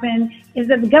what's happened is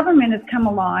that the government has come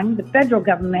along, the federal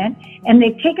government, and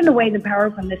they've taken away the power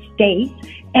from the states.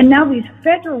 And now these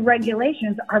federal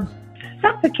regulations are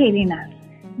suffocating us.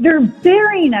 They're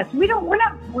burying us. We're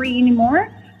not free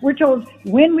anymore. We're told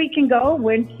when we can go,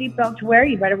 when seatbelt to wear,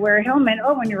 you better wear a helmet.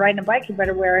 Oh, when you're riding a bike, you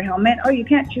better wear a helmet. Oh, you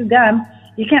can't chew gum.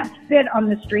 You can't spit on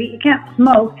the street. You can't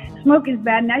smoke. Smoke is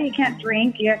bad. Now you can't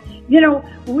drink. They're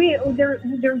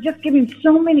just giving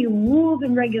so many rules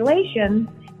and regulations.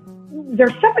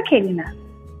 They're suffocating us.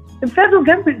 The federal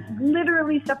government is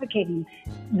literally suffocating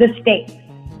the states.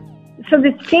 So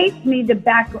the states need to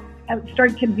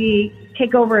start to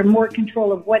take over and more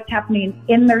control of what's happening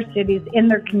in their cities, in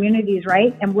their communities,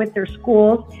 right? And with their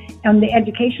schools and the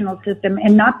educational system,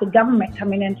 and not the government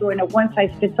coming into it in a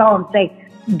one-size-fits-all and say,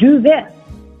 do this.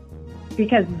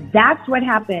 Because that's what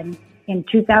happened in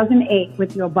 2008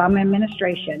 with the Obama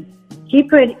administration. He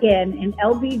put in an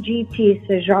LBGT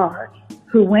Sajar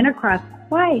who went across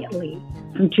quietly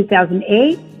from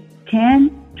 2008,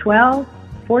 10, 12,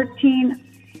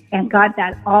 14, and got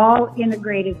that all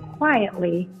integrated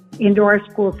quietly into our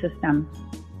school system.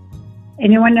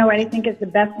 And you want to know what I think is the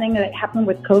best thing that happened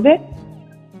with COVID?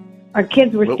 Our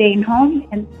kids were staying home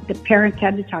and the parents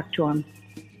had to talk to them.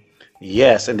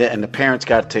 Yes, and the parents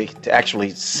got to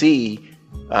actually see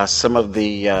some of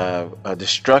the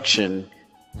destruction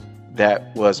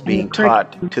that was being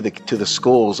taught to the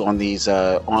schools on these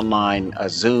online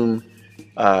Zoom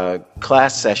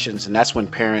class sessions, and that's when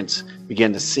parents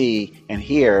begin to see and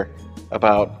hear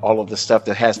about all of the stuff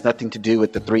that has nothing to do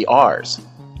with the 3 R's.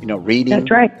 Reading, that's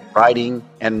right, writing,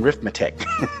 and arithmetic.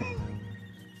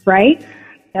 Right?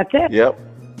 That's it. Yep.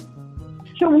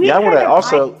 So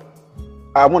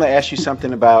I want to ask you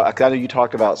something about, I know you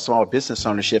talked about small business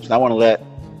ownerships, and I want to let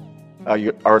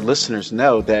our listeners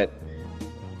know that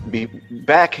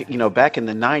back in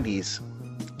the 90s,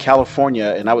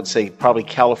 California, and I would say probably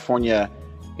California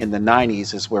in the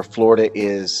 90s is where Florida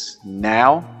is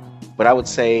now. But I would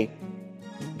say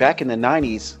back in the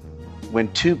 90s,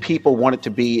 when 2 people wanted to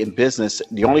be in business,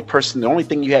 the only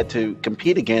thing you had to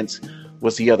compete against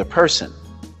was the other person.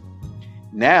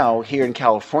 Now, here in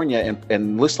California,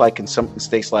 and looks like in some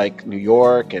states like New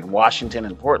York and Washington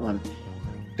and Portland,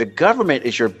 the government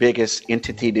is your biggest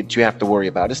entity that you have to worry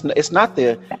about. It's not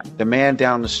the man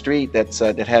down the street that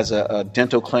has a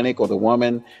dental clinic, or the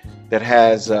woman that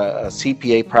has a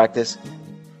CPA practice.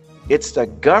 It's the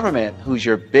government who's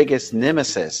your biggest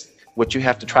nemesis, what you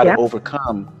have to try to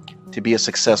overcome to be a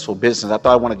successful business. I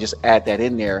thought I want to just add that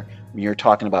in there when you're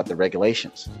talking about the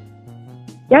regulations.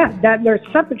 Yeah, that they're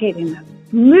suffocating us.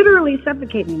 Literally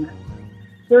suffocating us.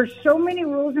 There's so many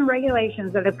rules and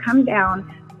regulations that have come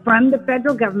down from the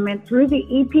federal government through the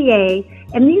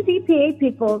EPA, and these EPA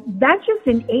people, that's just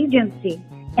an agency,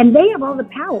 and they have all the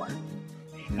power.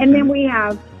 And then we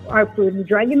have our Food and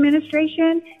Drug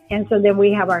Administration, and so then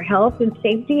we have our health and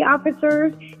safety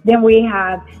officers, then we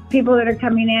have people that are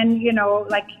coming in,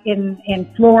 like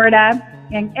in Florida,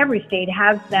 and every state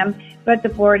has them, but the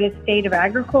Florida State of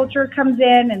Agriculture comes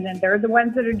in, and then they're the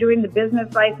ones that are doing the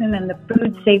business license and the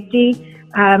food safety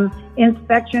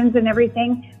inspections and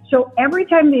everything. So every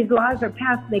time these laws are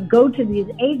passed, they go to these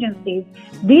agencies.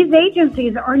 These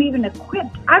agencies aren't even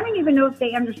equipped. I don't even know if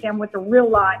they understand what the real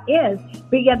law is,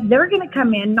 but yet they're going to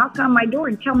come in, knock on my door,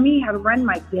 and tell me how to run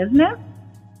my business.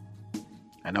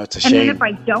 I know, it's a shame. And then if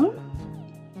I don't,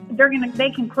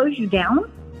 they can close you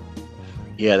down.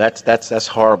 Yeah, that's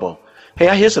horrible.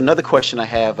 Hey, here's another question I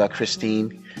have,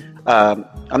 Christine.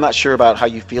 I'm not sure about how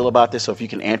you feel about this, so if you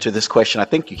can answer this question, I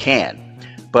think you can.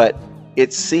 But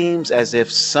it seems as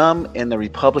if some in the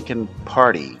Republican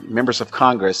Party, members of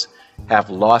Congress, have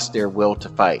lost their will to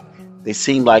fight. They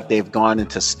seem like they've gone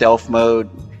into stealth mode.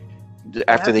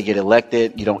 After they get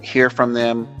elected, you don't hear from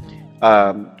them.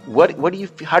 How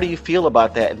do you feel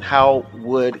about that? And how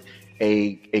would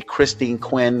a Christine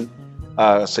Quinn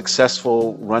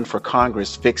successful run for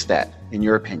Congress fix that, in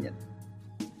your opinion?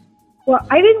 Well,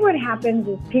 I think what happens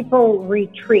is people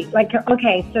retreat. Like,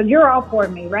 okay, so you're all for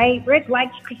me, right? Rick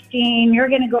likes Christine. You're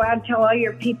going to go out and tell all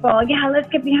your people, yeah, let's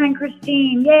get behind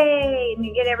Christine. Yay. And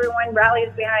you get everyone rallies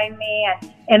behind me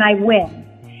and I win.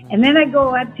 And then I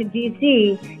go up to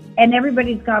D.C. and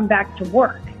everybody's gone back to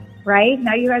work, right?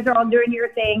 Now you guys are all doing your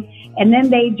thing. And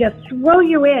then they just throw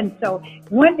you in. So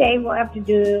one day we'll have to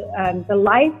do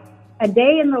a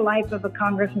day in the life of a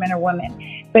congressman or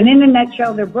woman. But in a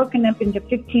nutshell, they're broken up into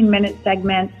 15-minute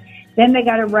segments. Then they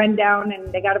got to run down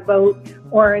and they got to vote,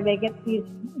 or they get these,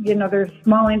 there's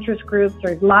small interest groups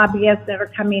or lobbyists that are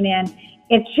coming in.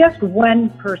 It's just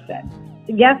one person.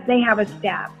 Yes, they have a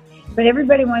staff, but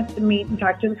everybody wants to meet and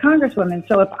talk to the congresswoman.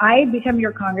 So if I become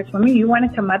your congresswoman, you want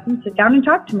to come up and sit down and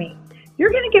talk to me.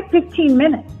 You're going to get 15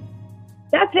 minutes.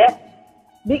 That's it.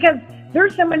 Because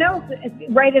there's someone else,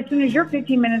 right, as soon as your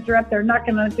 15 minutes are up, they're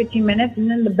knocking on 15 minutes, and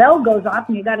then the bell goes off,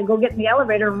 and you got to go get in the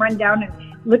elevator and run down and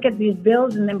look at these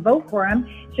bills and then vote for them.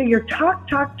 So you're talk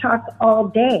all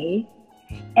day,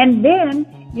 and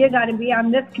then you got to be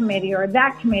on this committee or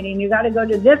that committee, and you got to go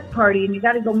to this party, and you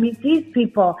got to go meet these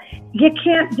people. You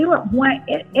can't do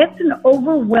it. It's an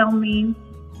overwhelming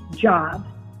job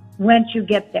once you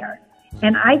get there.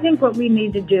 And I think what we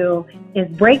need to do is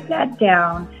break that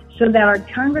down so that our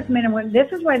congressmen and women,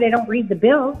 this is why they don't read the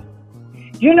bills.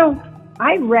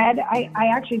 I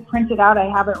actually printed out, I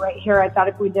have it right here. I thought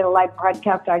if we did a live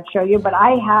broadcast, I'd show you, but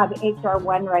I have H.R.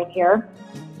 1 right here,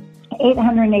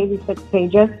 886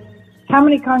 pages. How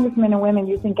many congressmen and women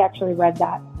do you think actually read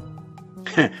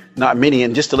that? Not many.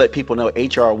 And just to let people know,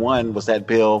 H.R. 1 was that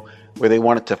bill where they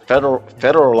wanted to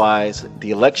federalize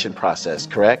the election process,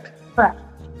 correct?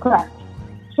 Correct.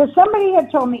 So somebody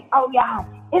had told me, oh yeah,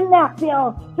 in that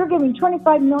bill, they're giving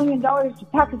 $25 million to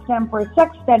Pakistan for a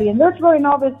sex study, and they're throwing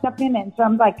all this stuff in it. And so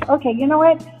I'm like, okay, you know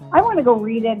what? I want to go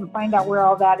read it and find out where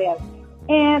all that is.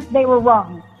 And they were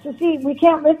wrong. So see, we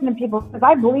can't listen to people because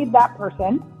I believe that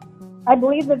person. I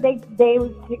believe that they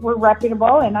were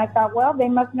reputable, and I thought, well, they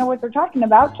must know what they're talking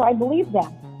about, so I believe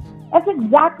them. That's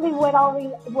exactly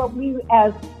what we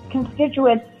as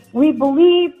constituents, we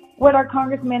believe what our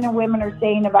congressmen and women are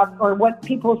saying about, or what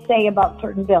people say about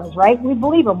certain bills, right? We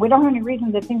believe them. We don't have any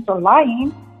reason to think they're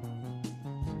lying.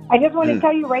 I just want to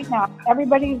tell you right now,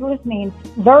 everybody who's listening,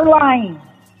 they're lying.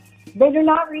 They do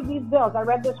not read these bills. I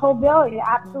read this whole bill. It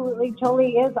absolutely,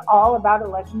 totally is all about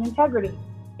election integrity.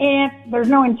 And there's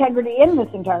no integrity in this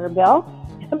entire bill,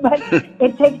 but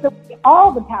it takes away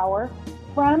all the power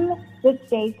from the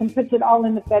states and puts it all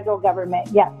in the federal government.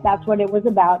 Yes, that's what it was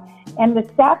about. And the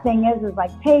sad thing is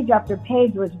like page after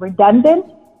page was redundant,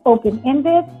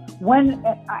 open-ended.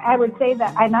 I would say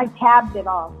that, and I tabbed it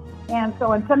all. And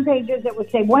so on some pages it would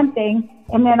say one thing,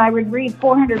 and then I would read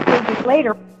 400 pages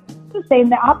later, saying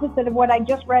the opposite of what I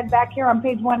just read back here on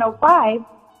page 105,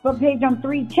 but page on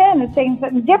 310 is saying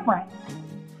something different.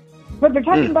 But they're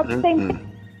talking about the same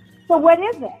thing. So what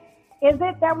is it? Is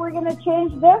it that we're going to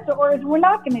change this, or is we're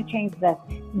not going to change this?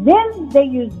 Then they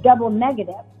use double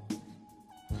negative.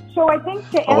 So I think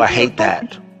I hate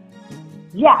that.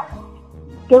 Yes.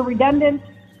 They're redundant.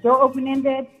 They're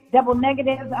open-ended. Double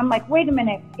negatives. I'm like, wait a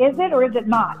minute. Is it or is it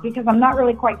not? Because I'm not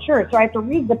really quite sure. So I have to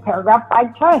read the paragraph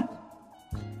 5 times.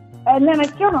 And then I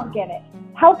still don't get it.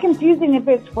 How confusing, if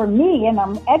it's for me and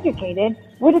I'm educated,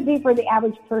 would it be for the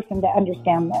average person to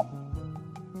understand this?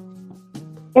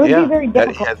 It would be very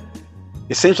difficult.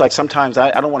 It seems like sometimes,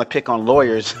 I don't want to pick on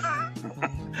lawyers,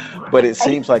 but it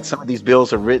seems like some of these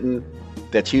bills are written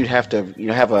that you'd have to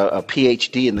have a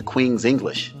PhD in the Queen's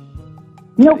English.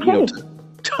 No kidding.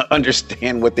 To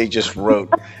understand what they just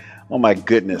wrote. Oh my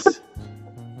goodness.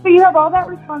 So you have all that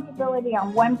responsibility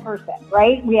on one person,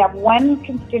 right? We have one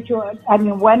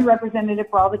one representative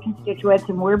for all the constituents,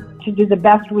 and we're to do the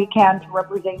best we can to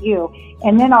represent you.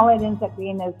 And then all it ends up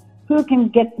being is who can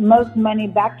get the most money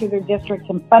back to their districts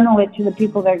and funnel it to the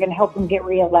people that are going to help them get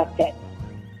reelected.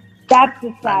 That's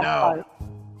the sad part.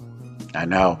 I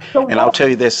know. So and I'll tell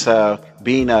you this,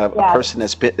 being a person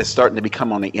that's starting to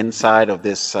become on the inside of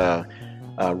this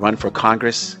run for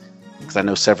Congress, because I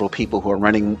know several people who are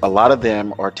running, a lot of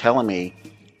them are telling me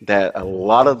that a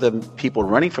lot of the people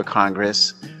running for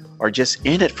Congress are just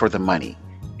in it for the money.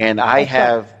 And I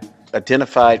have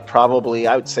identified probably,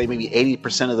 I would say maybe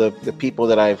 80% of the people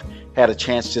that I've had a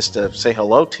chance just to say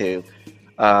hello to.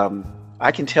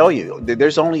 I can tell you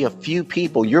there's only a few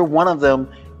people. You're one of them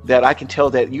that I can tell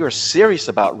that you're serious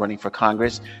about running for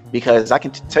Congress, because I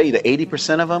can tell you that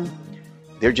 80% of them,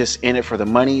 they're just in it for the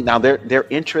money. Now their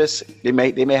interests, they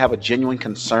may have a genuine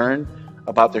concern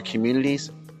about their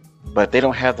communities, but they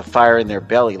don't have the fire in their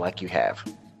belly like you have.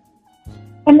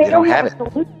 And they don't have it.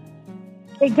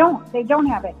 They don't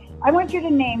have it. I want you to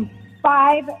name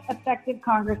 5 effective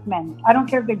congressmen. I don't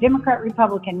care if they're Democrat,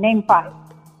 Republican. Name 5.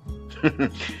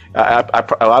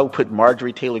 I would put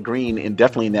Marjorie Taylor Greene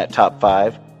definitely in that top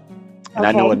 5. And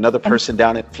I know another person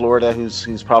down in Florida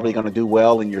who's probably going to do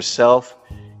well, and yourself,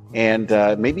 and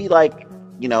maybe not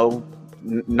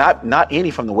any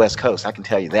from the West Coast. I can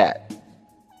tell you that.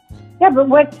 Yeah, but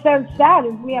what's so sad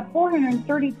is we have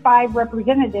 435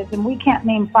 representatives, and we can't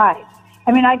name 5.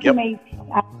 I mean, I can name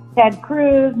Ted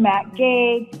Cruz, Matt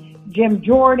Gaetz, Jim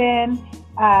Jordan.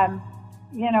 I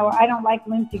don't like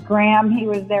Lindsey Graham. He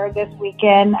was there this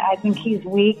weekend. I think he's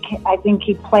weak. I think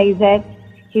he plays it.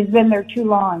 He's been there too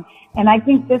long. And I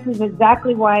think this is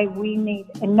exactly why we need,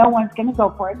 and no one's going to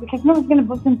go for it, because no one's going to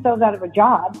book themselves out of a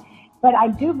job. But I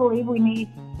do believe we need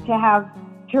to have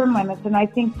term limits. And I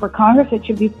think for Congress, it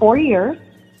should be 4 years.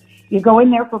 You go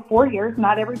in there for 4 years,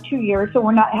 not every 2 years. So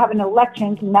we're not having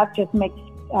elections, and that just makes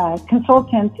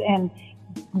consultants and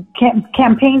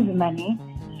campaigns money.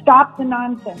 Stop the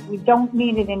nonsense. We don't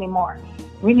need it anymore.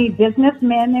 We need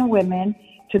businessmen and women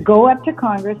to go up to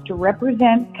Congress to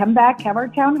represent, come back, have our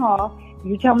town hall.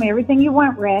 You tell me everything you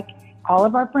want, Rick. All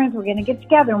of our friends, we're going to get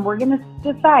together and we're going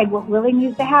to decide what really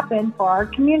needs to happen for our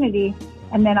community.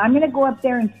 And then I'm going to go up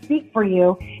there and speak for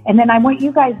you. And then I want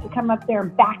you guys to come up there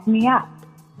and back me up.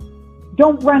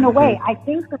 Don't run away. I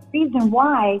think the reason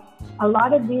why a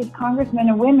lot of these congressmen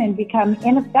and women become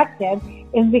ineffective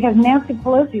is because Nancy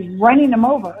Pelosi's running them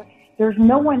over. There's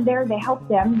no one there to help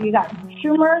them. You got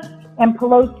Schumer and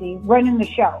Pelosi running the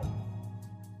show.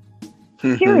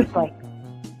 Seriously.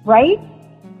 Right?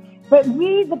 But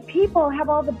we, the people, have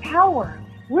all the power.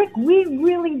 Rick, we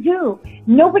really do.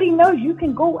 Nobody knows. You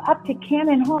can go up to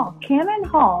Cannon Hall. Cannon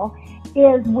Hall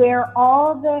is where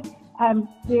all the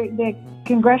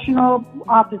congressional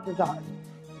offices are.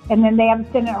 And then they have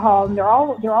a Senate Hall, and they're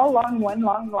all one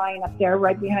long line up there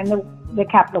right behind the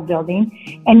Capitol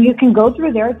building. And you can go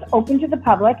through there. It's open to the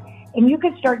public. And you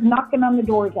can start knocking on the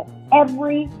doors of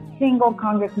every single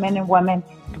congressman and woman,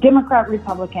 Democrat,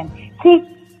 Republican. See,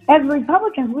 as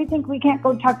Republicans, we think we can't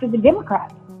go talk to the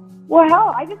Democrats. Well,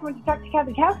 hell, I just went to talk to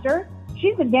Kathy Castor.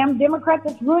 She's a damn Democrat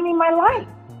that's ruining my life.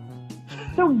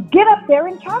 So get up there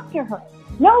and talk to her.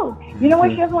 No, you know why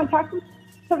she doesn't want to talk to me?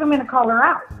 Because I'm going to call her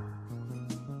out.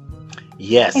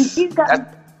 Yes. And she's gotten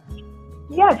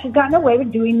away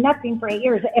with doing nothing for 8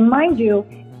 years. And mind you,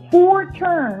 4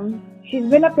 terms, she's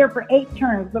been up there for 8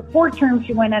 terms, but 4 terms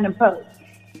she went unopposed.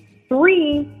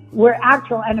 3 were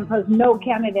actual unopposed, no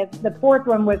candidates. The 4th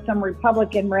one was some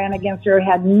Republican ran against her,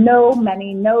 had no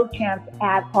money, no chance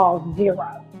at all,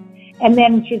 0. And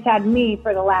then she's had me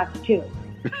for the last 2.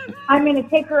 I'm going to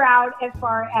take her out as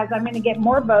far as I'm going to get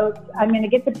more votes. I'm going to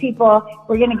get the people.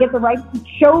 We're going to get the right,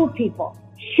 show people.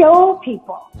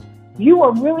 You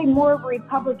are really more of a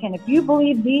Republican. If you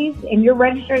believe these and you're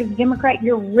registered as a Democrat,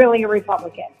 you're really a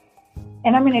Republican.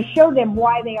 And I'm going to show them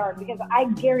why they are, because I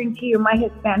guarantee you my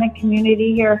Hispanic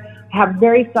community here have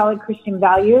very solid Christian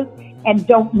values and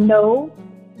don't know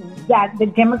that the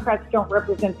Democrats don't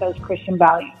represent those Christian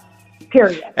values.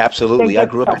 Period. Absolutely. I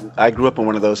grew up in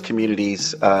one of those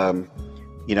communities.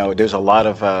 There's a lot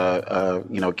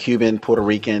of Cuban, Puerto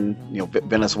Rican,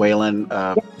 Venezuelan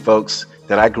folks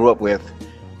that I grew up with.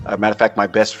 Matter of fact, my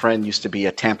best friend used to be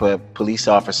a Tampa police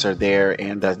officer there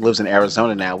and lives in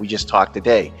Arizona now. We just talked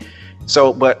today.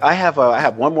 So, but I have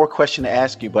one more question to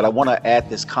ask you, but I want to add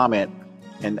this comment,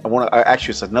 and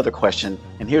actually it's another question.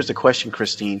 And here's the question,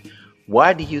 Christine: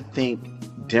 why do you think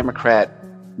Democrat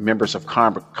members of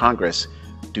Congress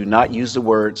do not use the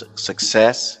words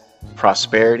success,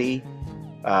 prosperity,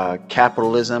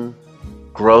 capitalism,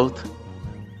 growth?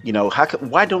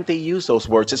 Why don't they use those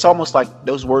words? It's almost like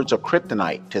those words are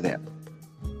kryptonite to them.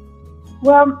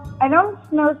 Well, I don't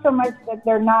know so much that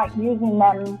they're not using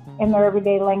them in their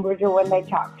everyday language or when they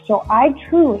talk. So I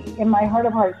truly, in my heart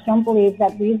of hearts, don't believe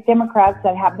that these Democrats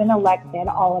that have been elected,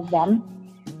 all of them,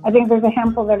 I think there's a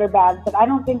handful that are bad, but I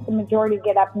don't think the majority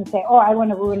get up and say, oh, I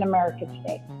want to ruin America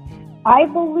today. I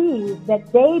believe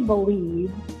that they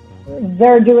believe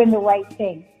they're doing the right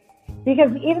thing.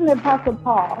 Because even the Apostle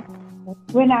Paul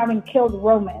went out and killed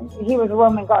Romans. He was a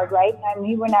Roman guard, right? And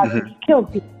he went out and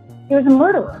killed people. He was a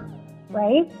murderer,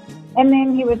 right? And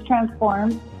then he was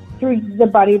transformed through the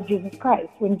body of Jesus Christ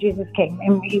when Jesus came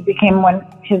and he became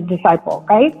his disciple,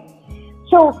 right?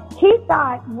 So he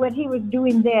thought what he was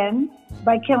doing then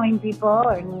by killing people,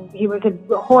 and he was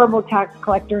a horrible tax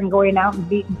collector and going out and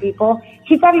beating people,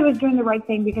 he thought he was doing the right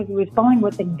thing because he was following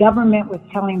what the government was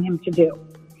telling him to do.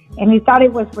 And he thought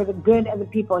it was for the good of the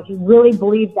people. He really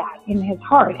believed that in his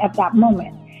heart at that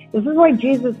moment. This is why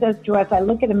Jesus says to us, I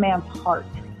look at a man's heart.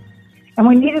 And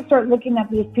we need to start looking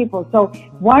at these people. So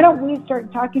why don't we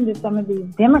start talking to some of these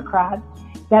Democrats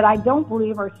that I don't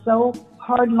believe are so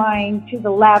hardline to the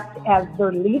left as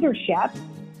their leadership.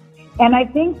 And I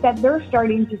think that they're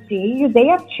starting to see, they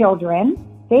have children,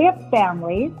 they have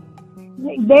families.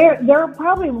 They're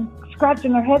probably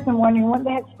scratching their heads and wondering what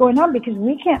the heck's going on because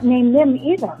we can't name them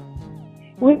either.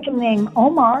 We can name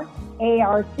Omar,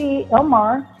 A-R-C,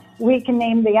 Omar. We can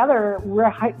name the other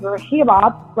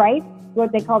Rahibab, right?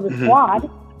 What they call the squad.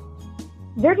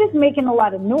 They're just making a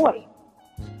lot of noise,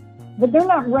 but they're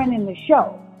not running the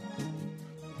show.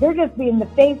 They're just being the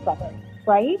face of it,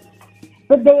 right?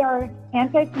 But they are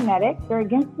anti-Semitic. They're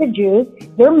against the Jews.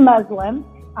 They're Muslim.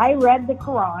 I read the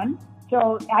Quran.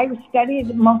 So I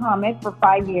studied Muhammad for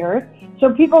 5 years. So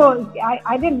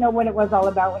I didn't know what it was all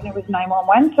about when it was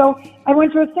 911. So I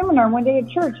went to a seminar one day at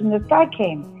church, and this guy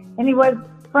came, and he was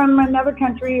from another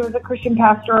country. He was a Christian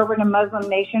pastor over in a Muslim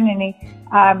nation, and he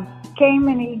came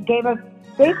and he gave us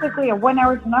basically a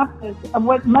 1-hour synopsis of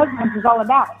what Muslims is all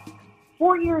about.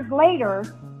 4 years later,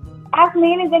 ask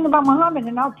me anything about Muhammad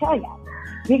and I'll tell you,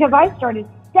 because I started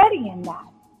studying that.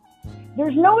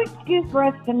 There's no excuse for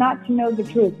us to not to know the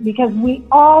truth, because we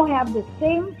all have the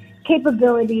same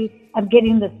capability of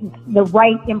getting the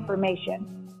right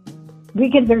information.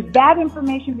 Because there's bad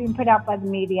information being put out by the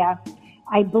media.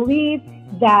 I believe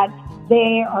that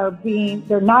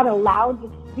they're not allowed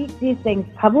to speak these things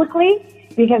publicly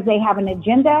because they have an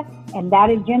agenda, and that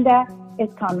agenda is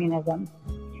communism.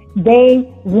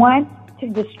 They want to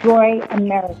destroy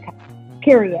America,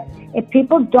 period. If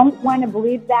people don't want to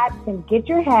believe that, then get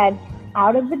your head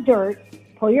out of the dirt,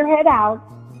 pull your head out,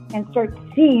 and start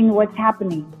seeing what's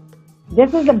happening.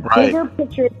 This is a bigger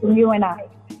picture than you and I.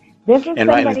 This is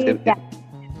somebody that...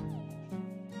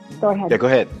 Go ahead. Yeah, go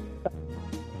ahead.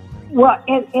 Well,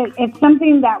 it's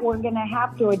something that we're going to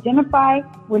have to identify.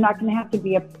 We're not going to have to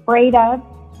be afraid of.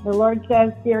 The Lord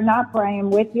says, fear not, for I am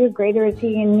with you. Greater is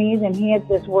he in me than he is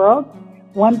this world.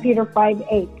 1 Peter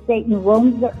 5:8, Satan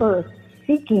roams the earth,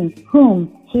 seeking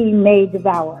whom he may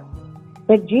devour.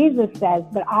 But Jesus says,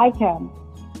 but I come.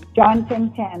 John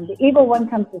 10:10, the evil one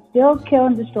comes to steal, kill,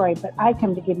 and destroy, but I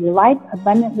come to give you life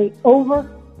abundantly,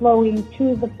 overflowing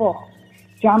to the full.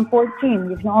 John 14,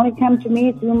 you can only come to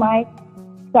me through my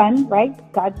Son, right?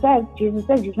 God says, Jesus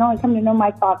says, you can only come to know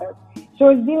my Father. So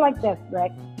it'd be like this,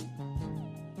 Rick.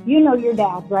 You know your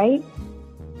dad, right?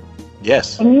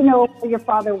 Yes. And you know where your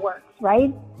father works,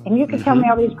 right? And you could tell me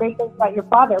all these great things about your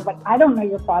father, but I don't know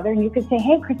your father. And you could say,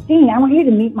 hey, Christine, I want you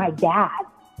to meet my dad.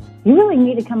 You really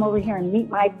need to come over here and meet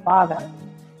my father.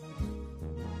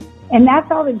 And that's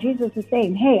all that Jesus is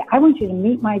saying. Hey, I want you to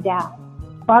meet my dad,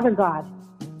 Father God.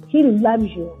 He loves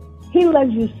you. He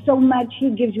loves you so much,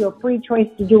 he gives you a free choice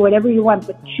to do whatever you want,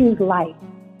 but choose life.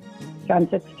 John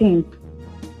 16.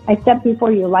 I set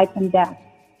before you life and death.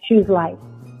 Choose life.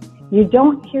 You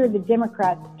don't hear the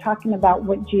Democrats talking about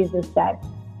what Jesus said.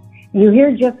 You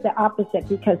hear just the opposite,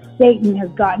 because Satan has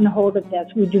gotten hold of this.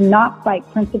 We do not fight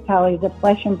principalities of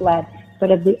flesh and blood,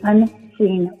 but of the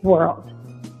unseen world.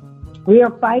 We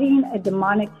are fighting a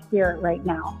demonic spirit right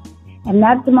now. And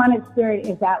that demonic spirit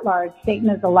is at large. Satan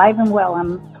is alive and well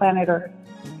on planet Earth.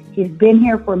 He's been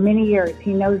here for many years.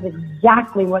 He knows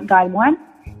exactly what God wants,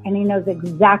 and he knows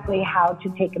exactly how to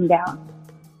take him down.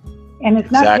 And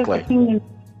it's not just a kingdom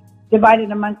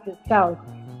divided amongst itself.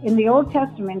 In the Old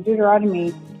Testament,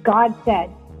 Deuteronomy, God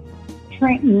said,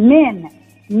 men,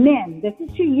 this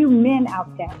is to you men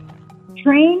out there,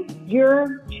 train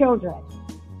your children.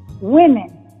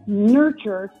 Women,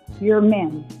 nurture your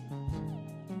men.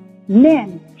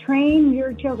 Men, train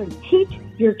your children, teach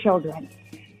your children.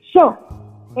 So,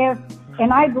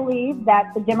 and I believe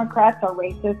that the Democrats are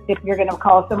racist. If you're going to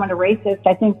call someone a racist,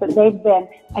 I think that they've been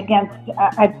against,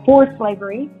 for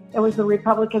slavery. It was the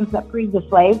Republicans that freed the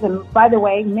slaves. And by the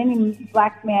way, many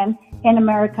black men in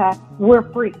America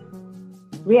were free.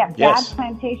 We have bad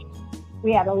plantations.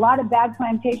 We had a lot of bad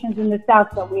plantations in the South,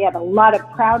 but we had a lot of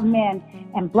proud men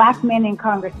and black men in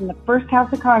Congress. And the first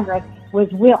House of Congress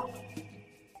was Will.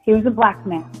 He was a black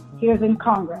man. He was in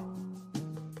Congress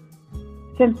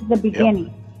since the beginning.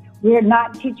 Yep. We are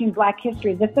not teaching black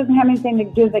history. This doesn't have anything to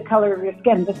do with the color of your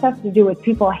skin. This has to do with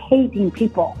people hating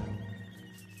people.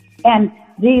 And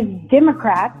these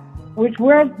Democrats which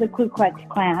was the Ku Klux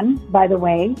Klan, by the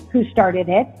way, who started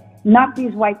it. Not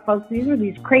these white folks. These are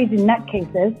these crazy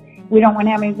nutcases we don't want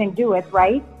to have anything to do with,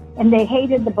 right? And they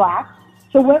hated the blacks.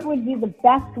 So what would be the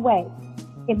best way?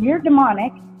 If you're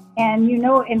demonic and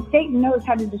and Satan knows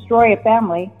how to destroy a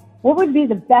family, what would be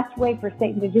the best way for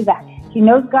Satan to do that? He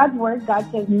knows God's word. God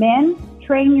says, men,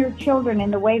 train your children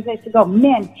in the ways they should go.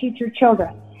 Men, teach your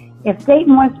children. If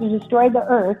Satan wants to destroy the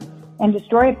earth and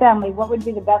destroy a family, what would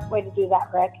be the best way to do that,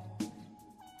 Rick?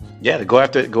 Yeah, to go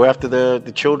after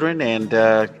the children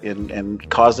and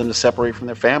cause them to separate from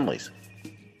their families.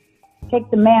 Take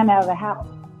the man out of the house.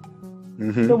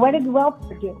 Mm-hmm. So what did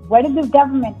welfare do? What did the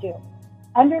government do?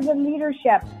 Under the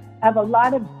leadership of a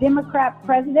lot of Democrat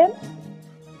presidents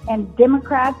and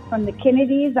Democrats from the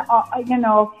Kennedys,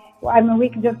 we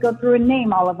can just go through and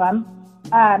name all of them.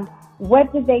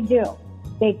 What did they do?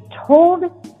 They told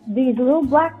these little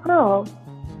black girls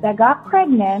that got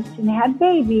pregnant and had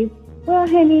babies, well,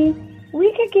 honey,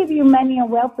 we could give you money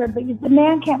and welfare, but the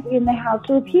man can't be in the house.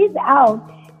 So if he's out,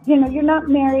 you're not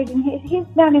married and he's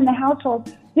not in the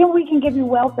household, then we can give you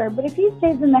welfare. But if he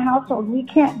stays in the household, we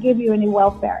can't give you any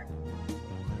welfare.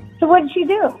 So what did she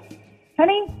do?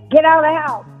 Honey, get out of the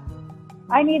house.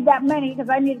 I need that money because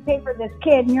I need to pay for this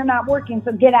kid and you're not working,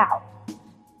 so get out.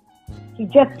 She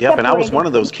just Yep, and I was one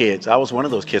of those kids.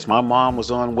 My mom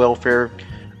was on welfare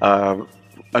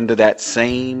under that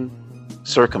same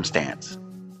circumstance.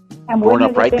 And growing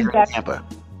up right there in Tampa.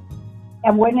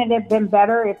 And wouldn't it have been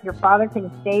better if your father could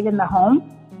have stayed in the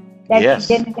home? That yes.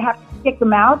 You didn't have to kick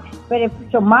him out. But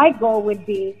my goal would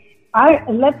be,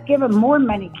 let's give him more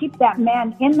money. Keep that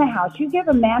man in the house. You give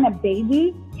a man a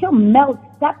baby, he'll melt.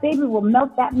 That baby will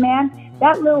melt that man.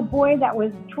 That little boy that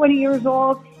was 20 years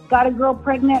old, got a girl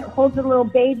pregnant, holds a little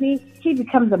baby, he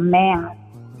becomes a man.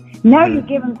 Now you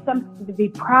give him something to be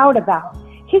proud about.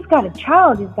 He's got a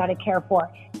child he's got to care for.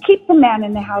 Keep the man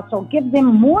in the household. Give them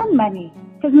more money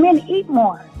because men eat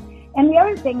more. And the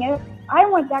other thing is, I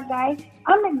want that guy.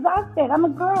 I'm exhausted. I'm a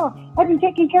girl. I've been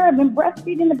taking care of him,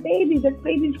 breastfeeding the baby. The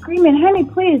baby's screaming, honey,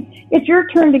 please, it's your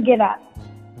turn to get up.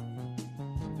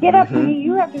 Get up, honey.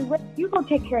 You have to. You go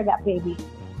take care of that baby.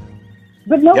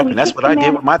 But no, and that's what I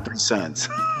did with my 3 sons.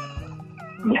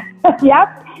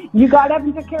 Yep, you got up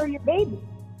and took care of your baby.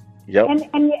 Yep.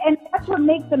 And that's what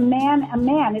makes a man a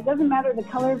man. It doesn't matter the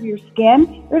color of your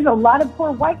skin. There's a lot of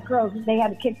poor white girls that they had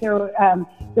to kick their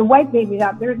white babies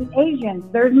out. There's Asians.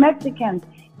 There's Mexicans.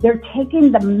 They're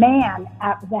taking the man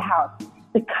out of the house.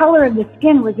 The color of the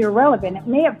skin was irrelevant. It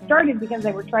may have started because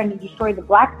they were trying to destroy the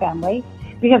black family,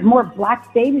 because more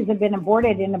black babies have been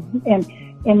aborted in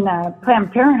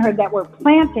Planned Parenthood that were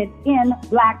planted in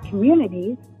black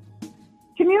communities.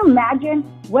 Can you imagine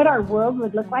what our world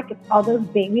would look like if all those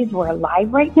babies were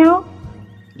alive right now?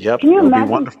 Yep. Can you imagine?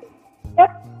 Be wonderful.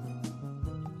 Yep.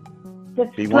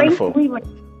 Be wonderful.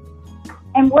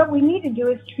 And what we need to do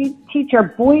is teach our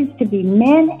boys to be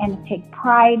men and take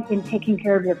pride in taking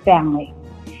care of your family.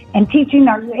 And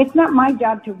it's not my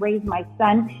job to raise my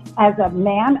son as a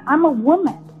man. I'm a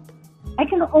woman. I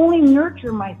can only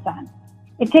nurture my son.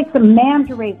 It takes a man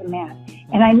to raise a man.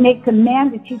 And I make a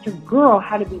man to teach a girl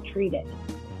how to be treated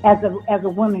as a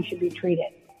woman should be treated.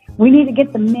 We need to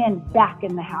get the men back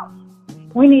in the house.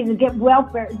 We need to get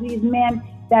welfare, these men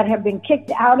that have been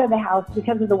kicked out of the house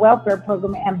because of the welfare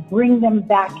program, and bring them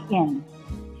back in.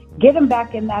 Get them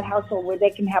back in that household where they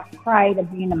can have pride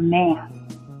of being a man.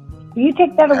 Do you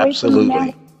take that away from the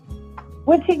man?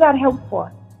 What's he got help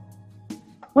for?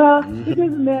 Well, it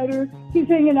doesn't matter. He's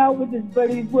hanging out with his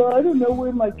buddies. Well, I don't know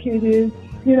where my kid is.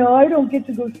 I don't get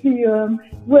to go see him.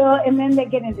 Well, and then they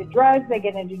get into drugs. They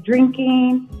get into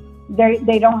drinking.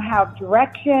 They don't have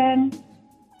direction.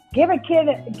 Give a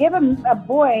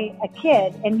boy a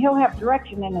kid, and he'll have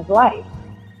direction in his life.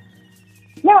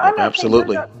 No, I'm not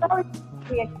absolutely. Saying there's always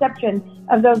the exception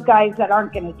of those guys that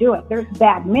aren't going to do it. There's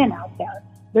bad men out there.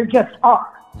 There just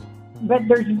are. But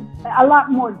there's a lot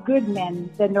more good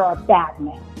men than there are bad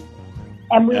men.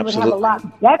 And we would have a lot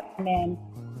better men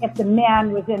if the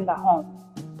man was in the home.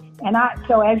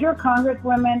 So as your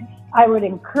congresswoman, I would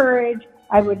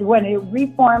want to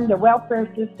reform the welfare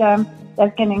system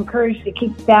that can encourage to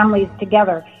keep families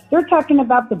together. They're talking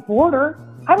about the border.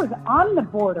 I was on the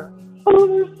border. Oh,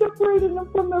 they're separating them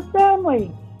from their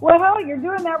family. Well, hell, you're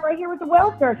doing that right here with the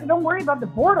welfare, so don't worry about the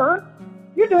border.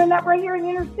 You're doing that right here in the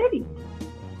inner city.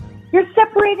 You're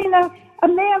separating a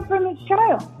man from his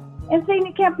child and saying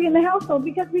he can't be in the household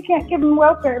because we can't give him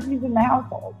welfare if he's in the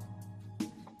household.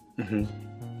 Mm-hmm.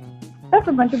 That's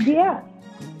a bunch of BS.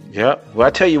 Yeah. Well,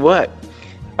 I tell you what.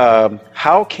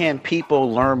 How can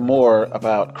people learn more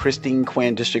about Christine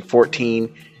Quinn, District 14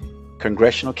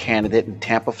 congressional candidate in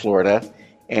Tampa, Florida,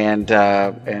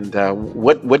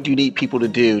 what do you need people to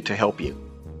do to help you?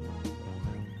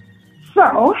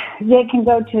 So they can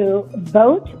go to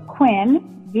Vote Quinn,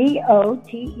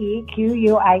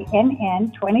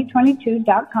 VOTEQUINN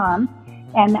 2022.com,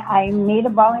 and I need a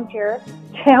volunteer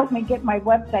to help me get my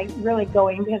website really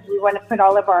going, because we want to put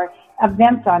all of our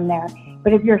events on there.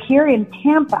 But if you're here in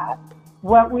Tampa,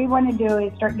 what we want to do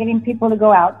is start getting people to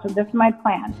go out. So this is my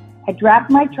plan. I draft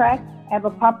my truck. I have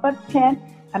a pop-up tent.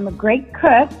 I'm a great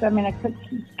cook, so I'm going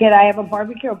to I have a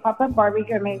barbecue, a pop-up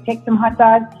barbecue. I'm going to take some hot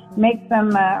dogs, make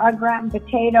some au gratin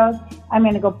potatoes. I'm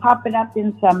going to go pop it up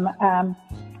in some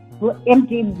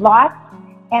empty lots,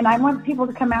 and I want people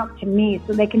to come out to me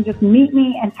so they can just meet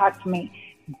me and talk to me.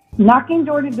 Knocking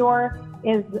door to door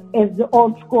is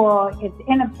old school. It's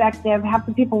ineffective. Half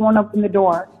the people won't open the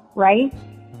door, right?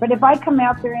 But if I come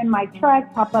out there in my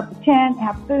truck, pop up a tent,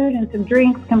 have food and some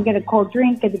drinks, come get a cold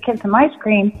drink, get the kids some ice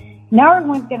cream, now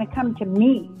everyone's going to come to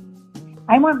me.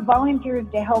 I want volunteers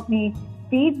to help me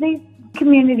feed these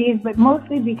communities, but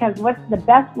mostly because what's the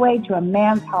best way to a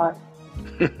man's heart?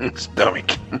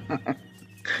 Stomach.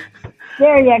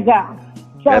 There you go.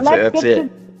 So that's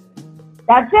it.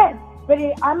 That's it. But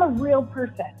I'm a real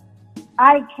person.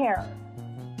 I care.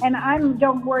 And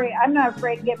don't worry, I'm not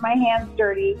afraid to get my hands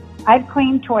dirty. I've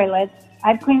cleaned toilets.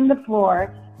 I've cleaned the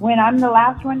floor. When I'm the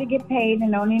last one to get paid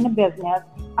and owning a business,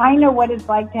 I know what it's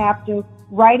like to have to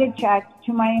write a check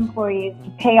to my employees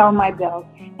to pay all my bills.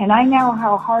 And I know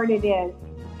how hard it is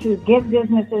to get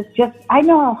businesses I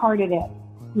know how hard it is.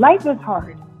 Life is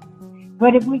hard.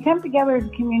 But if we come together as a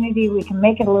community, we can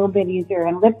make it a little bit easier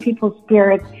and lift people's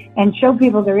spirits and show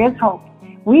people there is hope.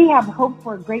 We have hope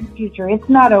for a great future. It's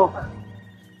not over.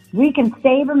 We can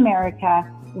save America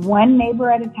one neighbor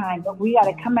at a time, but we got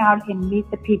to come out and meet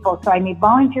the people. So I need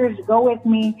volunteers to go with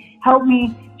me, help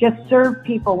me just serve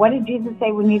people. What did Jesus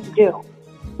say we need to do?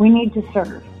 We need to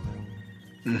serve.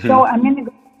 Mm-hmm. So I'm going to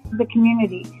go to the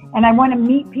community, and I want to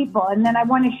meet people, and then I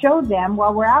want to show them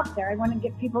while we're out there. I want to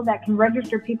get people that can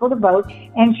register people to vote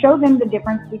and show them the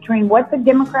difference between what the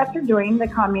Democrats are doing, the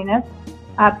Communist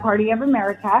Party of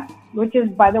America, which is,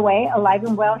 by the way, alive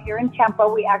and well here in Tampa.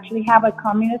 We actually have a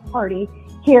Communist Party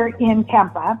here in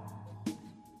Tampa.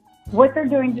 What they're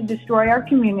doing to destroy our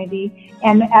community,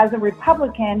 and as a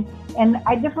Republican, and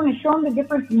I just want to show them the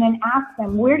difference and then ask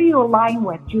them, where do you align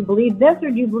with? Do you believe this or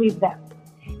do you believe this?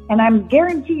 And I'm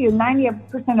guarantee you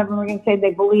 90% of them are going to say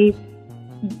they believe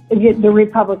the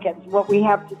Republicans, what we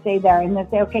have to say there. And they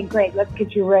say, okay, great, let's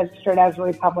get you registered as a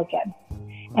Republican.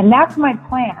 And that's my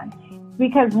plan.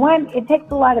 Because one, it takes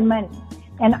a lot of money,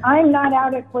 and I'm not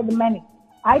out it for the money.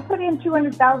 I put in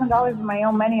 $200,000 of my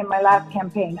own money in my last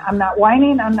campaign. I'm not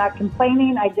whining. I'm not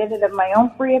complaining. I did it of my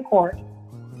own free accord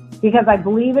because I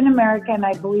believe in America and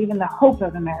I believe in the hope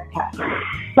of America.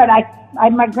 But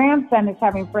my grandson is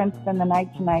having friends spend the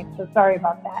night tonight, so sorry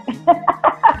about that.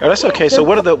 Oh, that's okay. So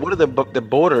what are the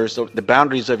borders, the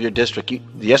boundaries of your district?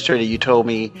 Yesterday you told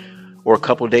me, or a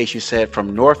couple of days you said,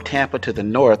 from North Tampa to the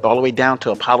north, all the way down to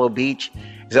Apollo Beach.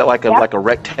 Is that like a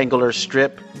rectangular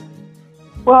strip?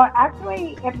 Well,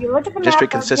 actually, if you look at the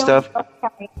district map, consists of?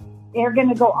 They're going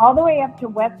to go all the way up to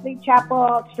Wesley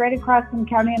Chapel, straight across from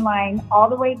county line, all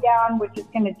the way down, which is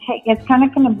going to it's kind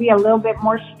of going to be a little bit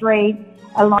more straight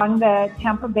along the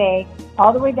Tampa Bay,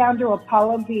 all the way down to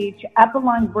Apollo Beach, up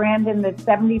along Brandon, the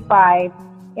 75.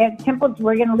 At Temple,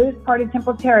 we're going to lose part of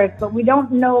Temple Terrace, but we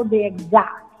don't know the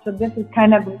exact. So this is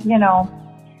kind of,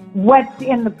 what's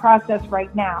in the process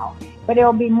right now. But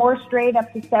it'll be more straight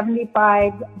up to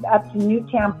 75, up to New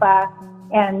Tampa,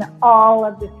 and all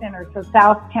of the centers. So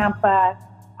South Tampa,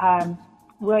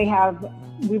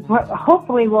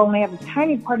 hopefully we'll only have a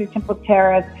tiny part of Temple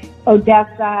Terrace,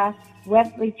 Odessa,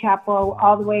 Wesley Chapel,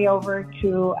 all the way over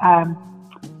to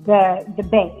the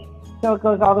Bay. So it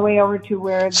goes all the way over to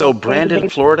where... So Brandon,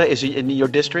 Florida is in your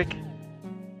district?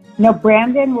 No,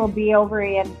 Brandon will be over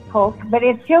in Polk, but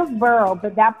it's Hillsborough,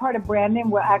 but that part of Brandon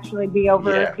will actually be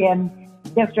over in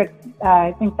district,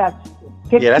 I think that's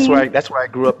 15. Yeah, that's where I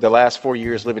grew up. The last 4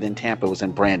 years living in Tampa was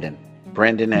in Brandon.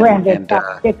 Brandon and was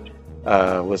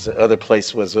the other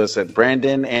place was at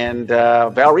Brandon and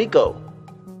Valrico.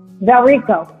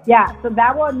 Valrico, yeah. So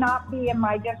that will not be in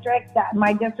my district.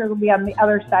 My district will be on the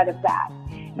other side of that.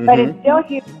 Mm-hmm. But it's still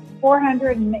huge,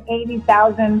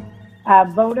 480,000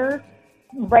 voters.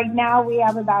 Right now, we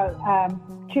have about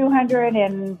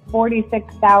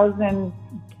 246,000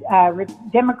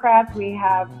 Democrats. We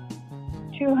have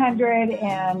 200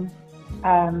 and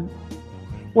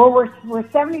we're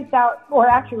 70,000, or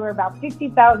actually we're about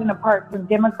 50,000 apart from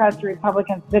Democrats to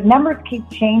Republicans. The numbers keep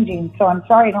changing, so I'm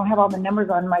sorry I don't have all the numbers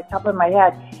on my top of my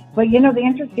head. But you know, the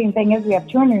interesting thing is we have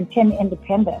 210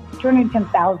 independents,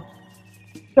 210,000.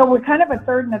 So we're kind of a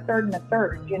third and a third and a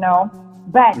third, you know.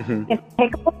 But it's a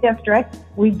takeable district.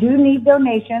 We do need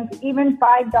donations, even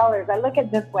 $5. I look at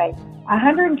it this way.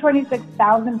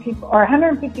 126,000 people, or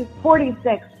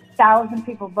 146,000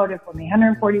 people voted for me,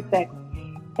 146.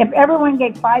 If everyone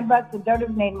gave $5 to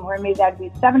donate for me, that'd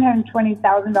be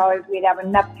 $720,000. We'd have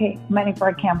enough money for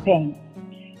a campaign.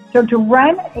 So to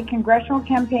run a congressional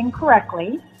campaign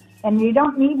correctly, and you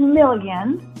don't need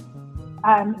millions,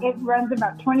 it runs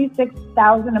about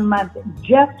 $26,000 a month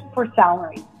just for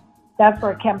salary. That's for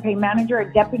a campaign manager, a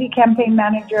deputy campaign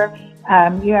manager.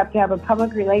 You have to have a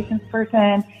public relations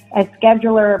person, a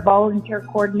scheduler, a volunteer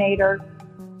coordinator.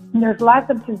 And there's lots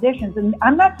of positions. And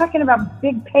I'm not talking about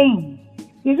big paying.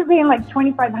 These are paying like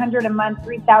 $2,500 a month,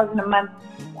 $3,000 a month.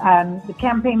 The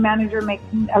campaign manager makes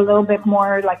a little bit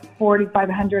more, like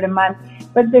 $4,500 a month.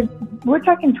 But we're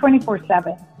talking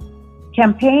 24/7.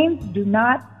 Campaigns do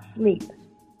not sleep.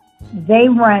 They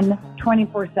run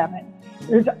 24/7.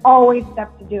 There's always stuff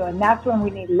to do, and that's when we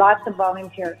need lots of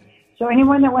volunteers. So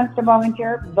anyone that wants to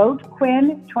volunteer, vote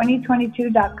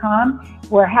Quinn2022.com.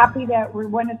 We're happy that we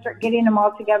want to start getting them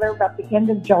all together about the end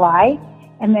of July,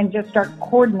 and then just start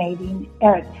coordinating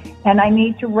it. And I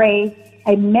need to raise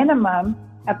a minimum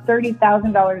of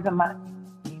 $30,000 a month.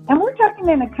 And we're talking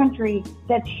in a country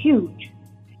that's huge.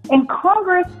 And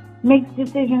Congress makes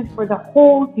decisions for the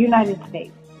whole United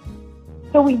States.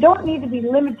 So we don't need to be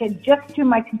limited just to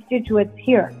my constituents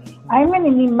here. I'm going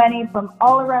to need money from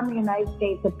all around the United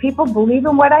States. If people believe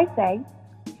in what I say,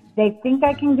 they think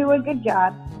I can do a good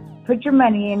job, put your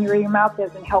money in where your mouth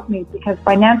is and help me, because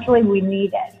financially we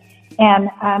need it. And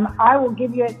I will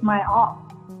give you my all.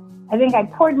 I think I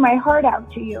poured my heart out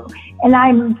to you, and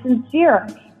I'm sincere,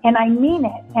 and I mean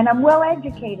it, and I'm well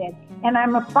educated, and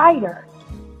I'm a fighter,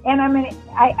 and I'm an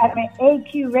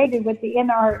AQ rated with the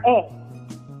NRA.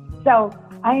 So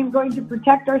I am going to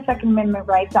protect our Second Amendment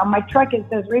rights. On my truck it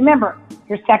says, remember,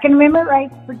 your Second Amendment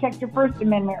rights protect your First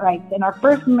Amendment rights, and our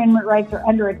First Amendment rights are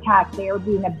under attack. They are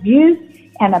being abused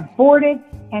and aborted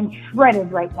and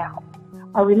shredded right now.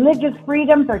 Our religious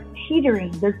freedoms are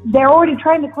teetering. They're already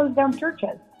trying to close down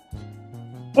churches.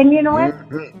 And you know what?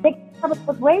 They can have it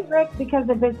both ways, Rick, because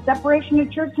if it's separation of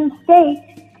church and state,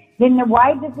 then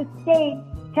why does the state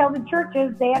tell the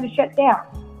churches they had to shut down?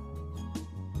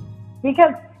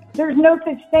 Because there's no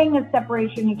such thing as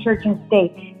separation of church and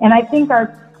state. And I think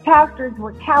our pastors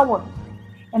were cowards.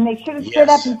 And they should have stood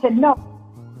up and said, no,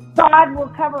 God will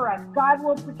cover us. God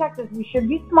will protect us. We should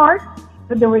be smart,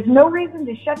 but there was no reason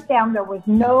to shut down. There was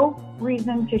no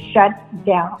reason to shut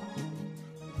down.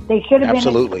 They should have been.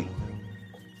 Absolutely.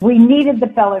 We needed the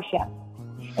fellowship.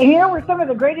 And you know where some of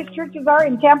the greatest churches are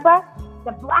in Tampa?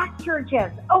 The black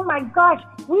churches. Oh my gosh.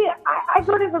 I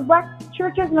go to the black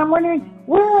churches and I'm wondering,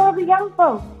 where are all the young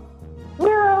folks?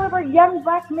 Where are all of our young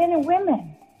black men and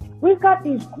women? We've got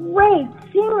these great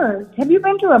singers. Have you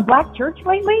been to a black church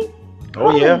lately?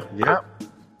 Oh, yeah.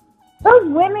 Those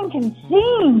women can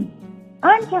sing.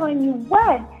 I'm telling you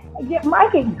what, I get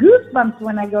goosebumps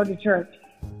when I go to church.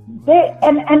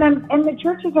 And the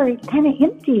churches are kind of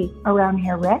empty around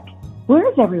here, Rick. Where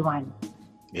is everyone?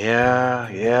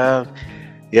 Yeah.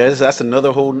 That's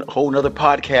another whole nother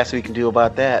podcast we can do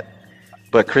about that.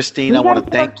 But Christine, I want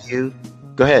to thank you.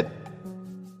 Go ahead.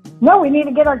 No, we need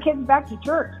to get our kids back to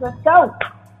church. Let's go.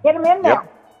 Get them in there. Yep.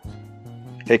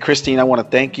 Hey, Christine, I want to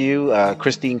thank you.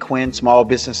 Christine Quinn, small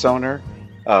business owner,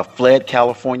 fled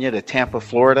California to Tampa,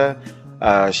 Florida.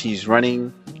 She's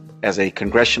running as a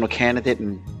congressional candidate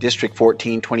in District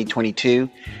 14, 2022.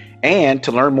 And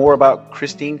to learn more about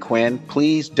Christine Quinn,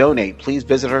 please donate. Please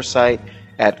visit her site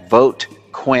at Vote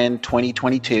Quinn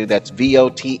 2022. That's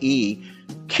VOTEQUINN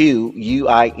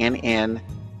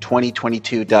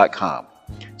 2022.com.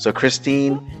 So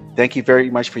Christine, thank you very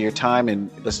much for your time,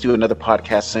 and let's do another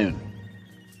podcast soon.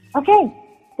 Okay.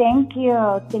 Thank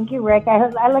you. Thank you, Rick.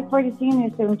 I look forward to seeing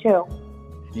you soon too.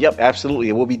 Yep,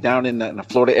 absolutely. We'll be down in the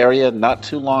Florida area not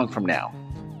too long from now.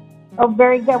 Oh,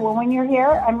 very good. Well, when you're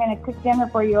here, I'm going to cook dinner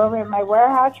for you over at my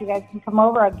warehouse. You guys can come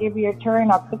over. I'll give you a tour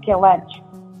and I'll cook you lunch.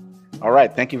 All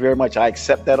right. Thank you very much. I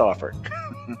accept that offer.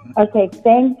 Okay.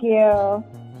 Thank you. All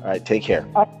right. Take care.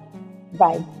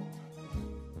 Bye.